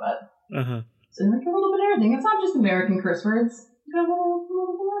stuff. But Uh-huh. so like a little bit of everything. It's not just American curse words. You got a little bit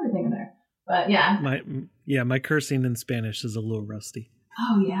of everything in there. But yeah. My cursing in Spanish is a little rusty.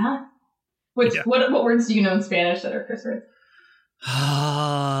 Oh yeah. What words do you know in Spanish that are curse words?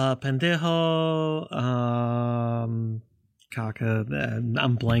 Pendejo, caca.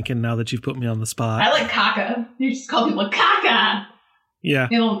 I'm blanking now that you've put me on the spot. I like caca. You just call people caca. Yeah.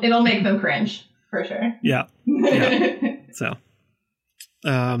 It'll make them cringe for sure. Yeah. So,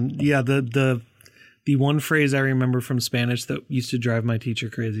 the one phrase I remember from Spanish that used to drive my teacher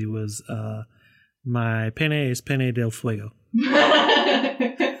crazy was, my pene es pene del fuego.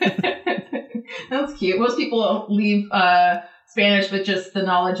 That's cute. Most people leave Spanish with just the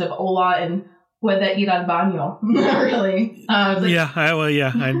knowledge of hola and puede ir al baño. Really.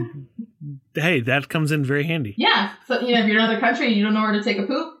 Hey, that comes in very handy. Yeah. So, if you're in another country and you don't know where to take a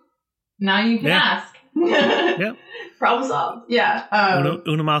poop, now you can ask. Yep. Problem solved. Yeah.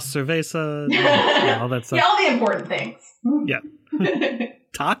 Una más cerveza. All that stuff. Yeah, all the important things. Yeah.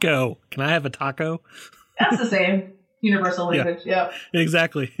 Taco. Can I have a taco? That's the same. Universal language. Yeah.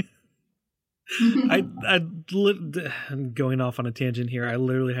 Exactly. I'm going off on a tangent here. I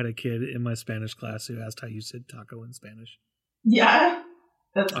literally had a kid in my Spanish class who asked how you said taco in Spanish. Yeah.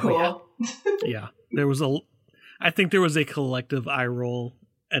 That's cool. Yeah. I think there was a collective eye roll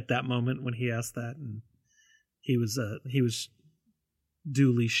at that moment when he asked that, and he was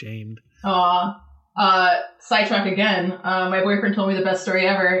duly shamed. Sidetrack again. My boyfriend told me the best story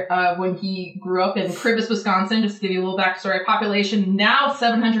ever. When he grew up in Cribbs, Wisconsin, just to give you a little backstory, population now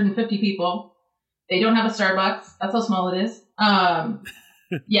 750 people. They don't have a Starbucks. That's how small it is.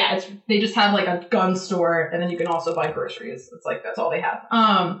 Yeah, they just have like a gun store, and then you can also buy groceries. It's like that's all they have.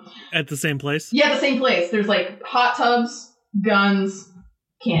 At the same place? Yeah, the same place. There's like hot tubs, guns,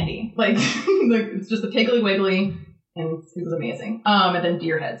 candy. Like it's just a Piggly Wiggly, and it was amazing. And then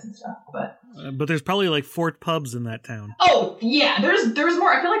deer heads and stuff. But there's probably like 4 pubs in that town. Oh yeah, there's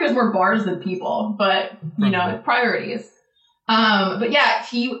more. I feel like there's more bars than people, but priorities. But yeah,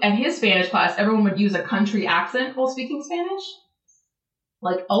 in his Spanish class, everyone would use a country accent while speaking Spanish.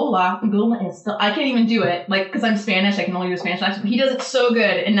 Like, hola, ¿cómo estás? I can't even do it. Like, because I'm Spanish, I can only do a Spanish accent. But he does it so good.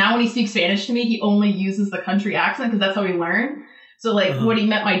 And now when he speaks Spanish to me, he only uses the country accent because that's how he learned. So, like, when he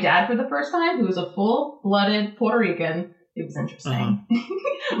met my dad for the first time, who was a full-blooded Puerto Rican, it was interesting.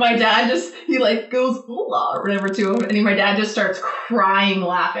 My dad he goes, hola, or whatever to him. And my dad just starts crying,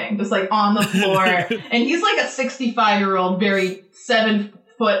 laughing, just like on the floor. And he's like a 65-year-old, very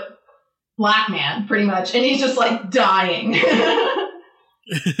 7-foot black man, pretty much. And he's just like dying.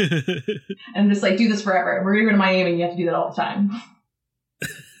 And just like, do this forever. We're going to go to Miami and you have to do that all the time.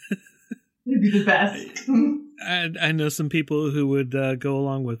 It'd be the best. I know some people who would go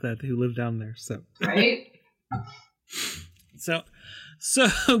along with that, who live down there. So right. So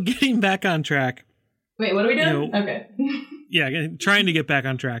getting back on track. Wait, what are we doing? Okay. Yeah, trying to get back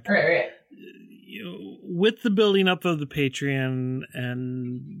on track. Right. With the building up of the Patreon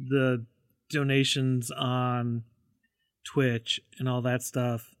and the donations on Twitch and all that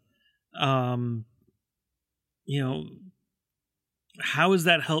stuff. How has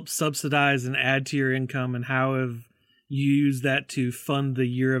that helped subsidize and add to your income, and how have you used that to fund the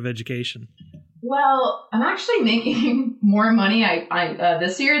year of education? Well, I'm actually making more money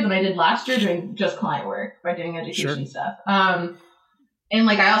this year than I did last year doing just client work by doing education stuff. And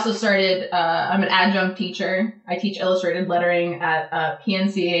I also started, I'm an adjunct teacher. I teach illustrated lettering at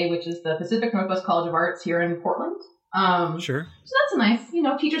PNCA, which is the Pacific Northwest College of Arts here in Portland. Sure. So that's nice.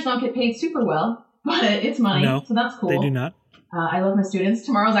 Teachers don't get paid super well, but it's money. No, so that's cool. They do not. I love my students.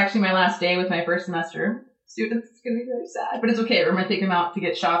 Tomorrow's actually my last day with my first semester students. It's going to be very sad, but it's okay. We're going to take them out to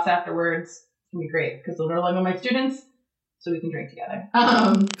get shots afterwards. It's going to be great because they'll no longer my students, so we can drink together.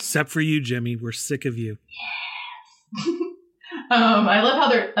 Except for you, Jimmy. We're sick of you. Yes. I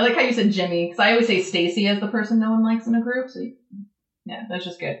like how you said Jimmy, because I always say Stacy as the person no one likes in a group. So yeah, that's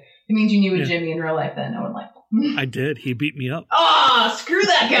just good. It means you knew a Jimmy in real life that no one liked. I did. He beat me up. Oh, screw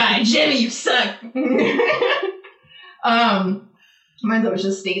that guy. Jimmy, you suck. Mine's always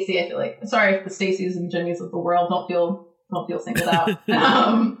just Stacy, I feel like. Sorry if the Stacys and Jimmys of the world don't feel singled out.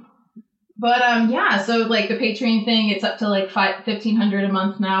 So the Patreon thing, it's up to $1,500 a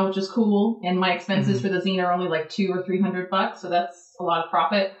month now, which is cool. And my expenses for the zine are only $200 or $300, so that's a lot of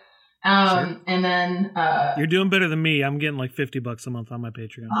profit. Sure. And then you're doing better than me. I'm getting $50 a month on my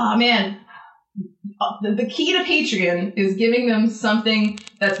Patreon. Oh man. The key to Patreon is giving them something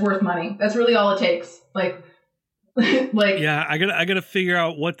that's worth money. That's really all it takes. Yeah, I gotta figure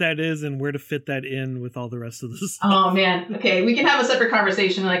out what that is and where to fit that in with all the rest of this stuff. Oh man, okay, we can have a separate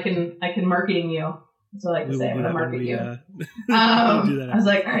conversation. I can marketing you. That's what I like to say. I'm gonna market you. I was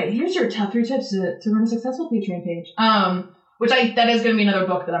like, all right, here's your top 3 tips to run a successful Patreon page. That is going to be another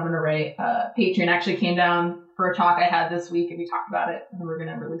book that I'm going to write. Patreon actually came down for a talk I had this week, and we talked about it, and we're going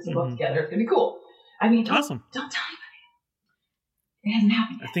to release a book together. It's going to be cool. I mean, awesome. Don't tell anybody. It hasn't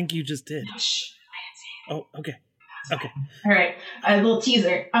happened yet. I think you just did. No, shh. I didn't say it. Oh, okay. Okay. All right. A little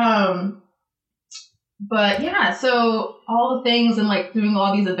teaser. But yeah, so all the things and doing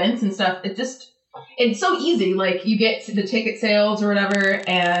all these events and stuff, it's so easy. You get to the ticket sales or whatever,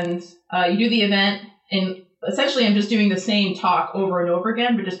 and you do the event, and essentially I'm just doing the same talk over and over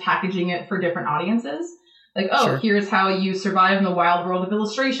again, but just packaging it for different audiences. Sure. Here's how you survive in the wild world of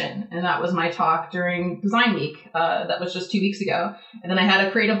illustration. And that was my talk during Design Week. That was just 2 weeks ago. And then I had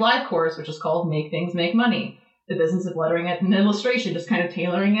a creative live course, which is called Make Things Make Money. The business of lettering it and illustration, just kind of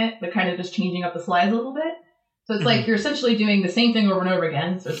tailoring it, but kind of just changing up the slides a little bit. So it's you're essentially doing the same thing over and over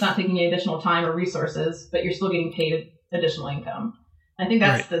again. So it's not taking any additional time or resources, but you're still getting paid additional income. I think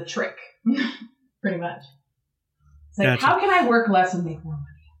that's the trick, pretty much. It's gotcha. How can I work less and make more money?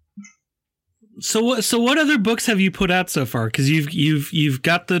 So what other books have you put out so far? Because you've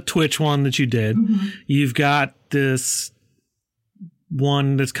got the Twitch one that you did. Mm-hmm. You've got this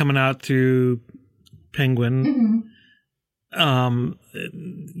one that's coming out through Penguin. Mm-hmm.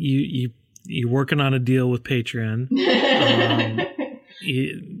 You're working on a deal with Patreon.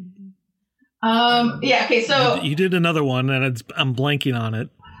 Okay. So you did another one, and I'm blanking on it.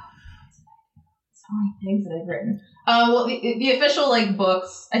 So many things that I've written. The official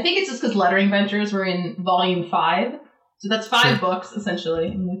books, I think it's just because Lettering Ventures were in volume 5. So that's 5 books,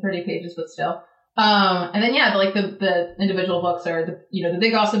 essentially, 30 pages, but still. And then, the individual books are the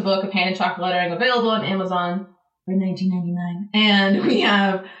Big Awesome Book of Hand and Chalk Lettering, available on Amazon for $19.99. And we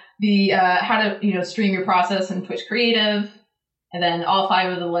have the how to, stream your process in Twitch Creative, and then all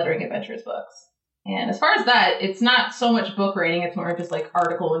 5 of the Lettering Adventures books. And as far as that, it's not so much book writing, it's more of just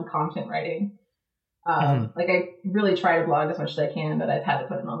article and content writing. I really try to blog as much as I can, but I've had to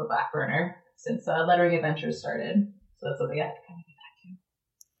put it on the back burner since Lettering Adventures started. So that's something I have to kind of get back to.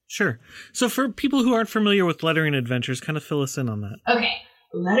 Sure. So for people who aren't familiar with Lettering Adventures, kind of fill us in on that. Okay.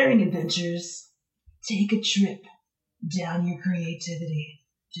 Lettering Adventures. Take a trip down your creativity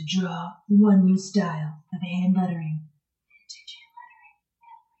to draw one new style of hand lettering.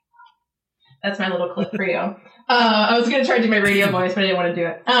 That's my little clip for you. I was going to try to do my radio voice, but I didn't want to do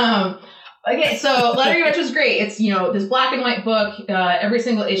it. Okay, so Lettering Adventures is great. It's, this black and white book. Every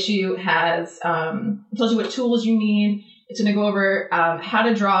single issue has, it tells you what tools you need. It's going to go over how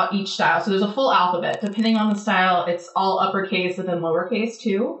to draw each style. So there's a full alphabet. Depending on the style, it's all uppercase and then lowercase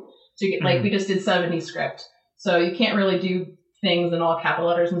too. So you get, we just did 70 script. So you can't really do things in all capital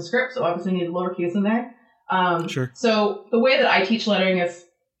letters in script. So obviously you need lowercase in there. Sure. So the way that I teach lettering is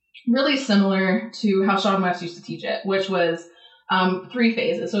really similar to how Sean West used to teach it, which was 3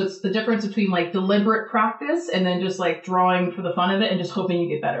 phases. So it's the difference between deliberate practice and then just drawing for the fun of it and just hoping you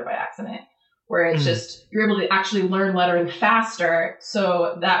get better by accident. where it's just, you're able to actually learn lettering faster.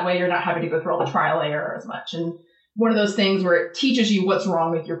 So that way you're not having to go through all the trial and error as much. And one of those things where it teaches you what's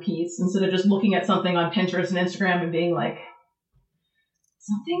wrong with your piece instead of just looking at something on Pinterest and Instagram and being like,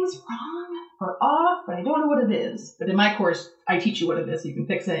 something's wrong or off, but I don't know what it is. But in my course, I teach you what it is so you can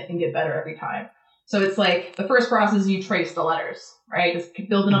fix it and get better every time. So it's like the first process, you trace the letters, right? Just keep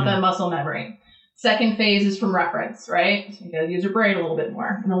building up that muscle memory. Second phase is from reference, right? So you gotta use your brain a little bit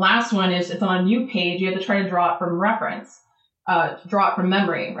more. And the last one is it's on a new page. You have to try to draw it from reference, draw it from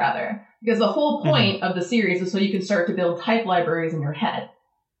memory rather. Because the whole point of the series is so you can start to build type libraries in your head.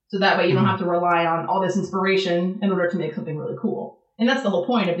 So that way you don't have to rely on all this inspiration in order to make something really cool. And that's the whole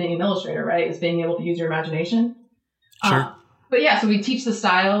point of being an illustrator, right? Is being able to use your imagination. Sure. But yeah, so we teach the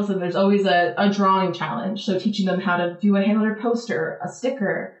styles, and there's always a drawing challenge. So teaching them how to do a hand-lettered poster, a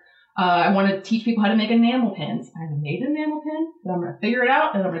sticker. I want to teach people how to make enamel pins. I haven't made an enamel pin, but I'm going to figure it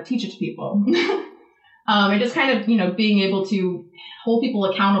out, and I'm going to teach it to people. And just kind of, being able to hold people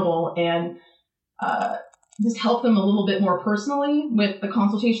accountable and just help them a little bit more personally with the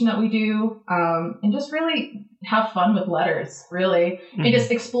consultation that we do, and just really have fun with letters, really, and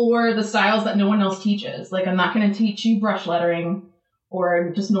just explore the styles that no one else teaches. Like, I'm not going to teach you brush lettering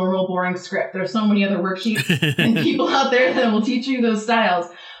or just normal boring script. There's so many other worksheets and people out there that will teach you those styles.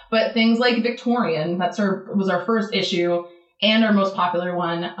 But things like Victorian, was our first issue and our most popular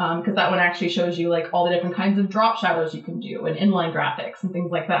one, because that one actually shows you like all the different kinds of drop shadows you can do and inline graphics and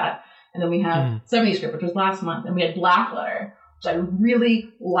things like that. And then we have 70 script, which was last month, and we had black letter, which I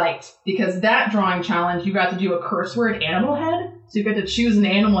really liked because that drawing challenge, you got to do a curse word animal head. So you got to choose an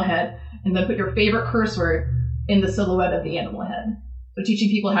animal head and then put your favorite curse word in the silhouette of the animal head. So teaching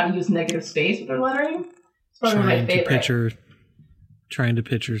people how to use negative space with their lettering. It's probably one of my favorite. Trying to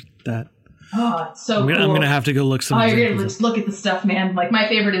picture that. Oh, it's so cool. I'm going to have to go look some. Oh, you're going to just look at the stuff, man. Like, my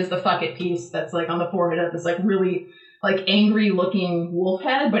favorite is the fuck it piece that's like on the forehead of this like really like angry looking wolf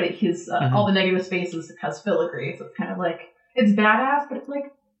head, but all the negative spaces has filigree. So it's kind of like, it's badass, but it's like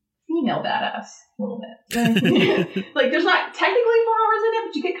female badass a little bit. Like, there's not technically flowers in it,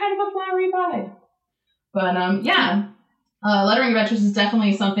 but you get kind of a flowery vibe. But Lettering Adventures is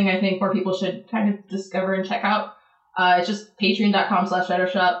definitely something I think more people should kind of discover and check out. It's just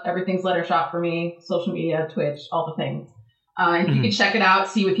patreon.com/lettershop. Everything's Lettershop for me. Social media, Twitch, all the things. And you can check it out,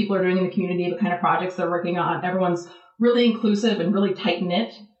 see what people are doing in the community, what kind of projects they're working on. Everyone's really inclusive and really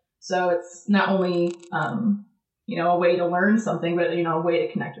tight-knit. So it's not only, a way to learn something, but, a way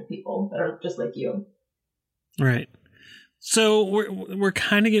to connect with people that are just like you. Right. So we're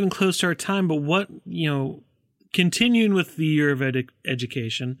kind of getting close to our time, but what, continuing with the year of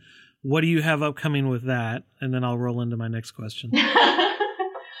education, what do you have upcoming with that? And then I'll roll into my next question.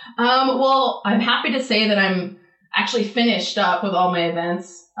 Well, I'm happy to say that I'm actually finished up with all my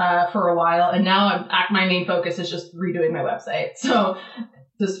events for a while. And now my main focus is just redoing my website. So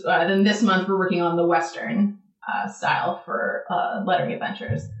then this month we're working on the Western style for Lettering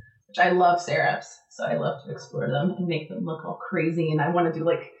Adventures, which I love serifs. So I love to explore them and make them look all crazy. And I want to do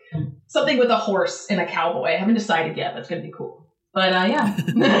like something with a horse and a cowboy. I haven't decided yet. That's going to be cool. But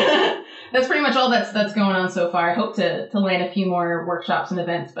that's pretty much all that's going on so far. I hope to land a few more workshops and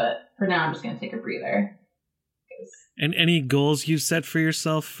events, but for now I'm just going to take a breather. And any goals you've set for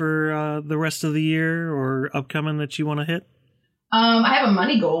yourself for the rest of the year or upcoming that you want to hit? I have a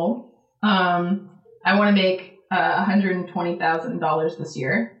money goal. I want to make $120,000 this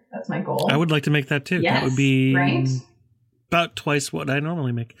year. That's my goal. I would like to make that too. Yes, that would be right? about twice what I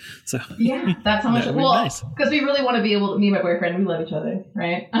normally make. So yeah, that's how much. Well, nice. Because we really want to be able to. Me and my boyfriend, we love each other,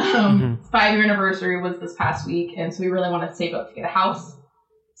 right? 5-year anniversary was this past week, and so we really want to save up to get a house.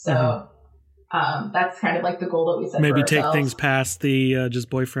 So that's kind of like the goal that we set. Maybe for take ourselves. things past the just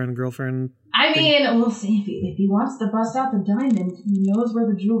boyfriend girlfriend. I mean, we'll see if he wants to bust out the diamond. He knows where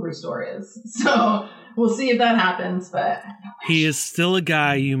the jewelry store is, so we'll see if that happens. But he is still a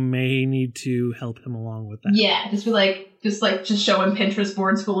guy. You may need to help him along with that. Yeah, just show him Pinterest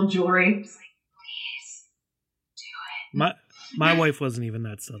boards full of jewelry. Just like, please do it. My wife wasn't even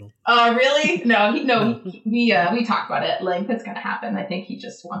that subtle. Oh, really? No. We talked about it at length. It's gonna happen. I think he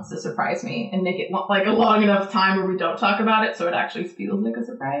just wants to surprise me and make it like a long enough time where we don't talk about it, so it actually feels like a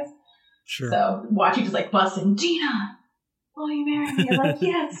surprise. Sure. So watch you just like busting, Gina, will you marry me? I'm like,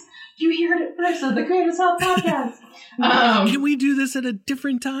 yes, you heard it first on the Creative Self Podcast. Can we do this at a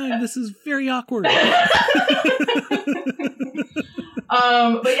different time? This is very awkward. But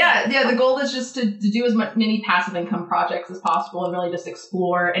yeah, the goal is just to do as many passive income projects as possible and really just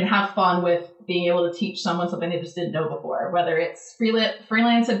explore and have fun with being able to teach someone something they just didn't know before, whether it's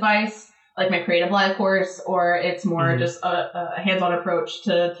freelance advice, like my Creative Live course, or it's more just a hands-on approach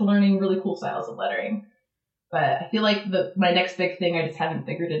to learning really cool styles of lettering. But I feel like my next big thing, I just haven't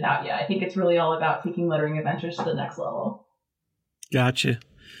figured it out yet. I think it's really all about taking lettering adventures to the next level. Gotcha.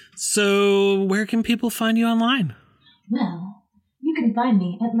 So where can people find you online? Well, you can find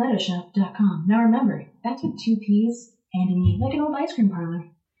me at lettershop.com. Now remember, that's with 2 P's and an E, like an old ice cream parlor.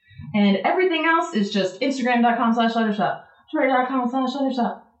 And everything else is just Instagram.com/lettershop,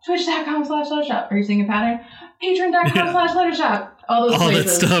 Twitter.com/lettershop, Twitch.com/lettershop. Are you seeing a pattern? Patreon.com/lettershop. All those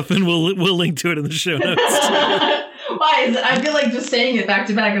places. That stuff, and we'll link to it in the show notes. Why? I feel like just saying it back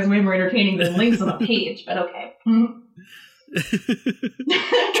to back is way more entertaining than links on a page, but okay.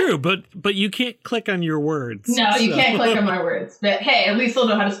 True, but you can't click on your words. No, you can't click on my words. But hey, at least they'll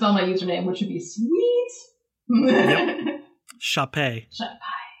know how to spell my username, which would be sweet. Yep. Chape.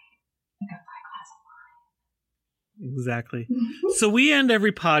 Exactly. So we end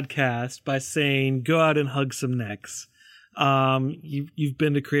every podcast by saying, go out and hug some necks. You've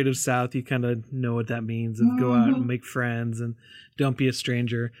been to Creative South. You kind of know what that means, of go out and make friends and don't be a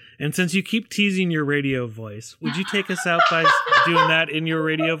stranger. And since you keep teasing your radio voice, would you take us out by doing that in your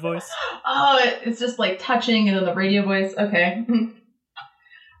radio voice? Oh, it's just like touching and then the radio voice. Okay.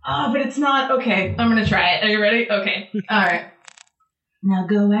 But it's not. Okay, I'm going to try it. Are you ready? Okay. All right. Now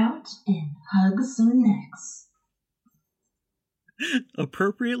go out and hug some necks.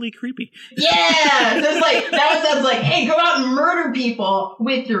 Appropriately creepy. Yeah, so it's like that sounds like, hey, go out and murder people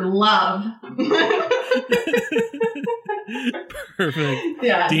with your love. Perfect.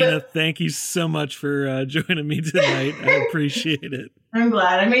 Yeah, Dina, thank you so much for joining me tonight. I appreciate it. I'm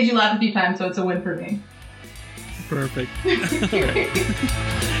glad. I made you laugh a few times, so it's a win for me. Perfect. Have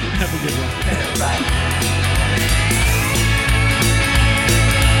a good one. Bye.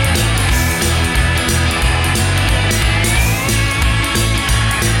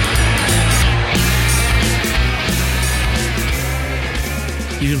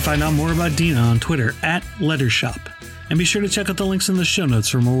 You can find out more about Dina on Twitter at Lettershop. And be sure to check out the links in the show notes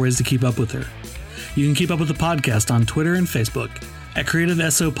for more ways to keep up with her. You can keep up with the podcast on Twitter and Facebook at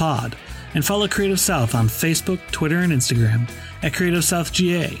CreativeSOPod, and follow Creative South on Facebook, Twitter, and Instagram at Creative South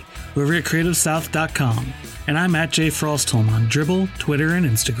GA, over at CreativeSouth.com. And I'm at Jay Frostholm on Dribbble, Twitter, and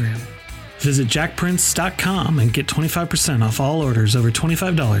Instagram. Visit jackprince.com and get 25% off all orders over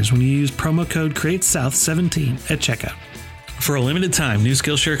 $25 when you use promo code CreateSouth17 at checkout. For a limited time, new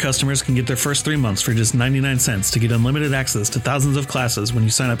Skillshare customers can get their first 3 months for just 99 cents to get unlimited access to thousands of classes when you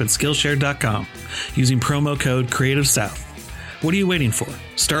sign up at Skillshare.com using promo code CreativeSouth. What are you waiting for?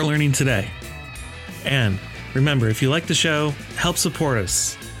 Start learning today. And remember, if you like the show, help support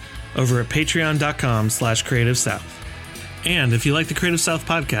us over at patreon.com/CreativeSouth. And if you like the Creative South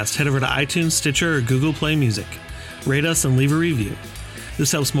podcast, head over to iTunes, Stitcher, or Google Play Music. Rate us and leave a review.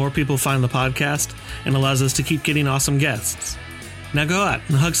 This helps more people find the podcast and allows us to keep getting awesome guests. Now go out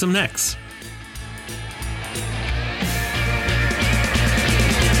and hug some necks.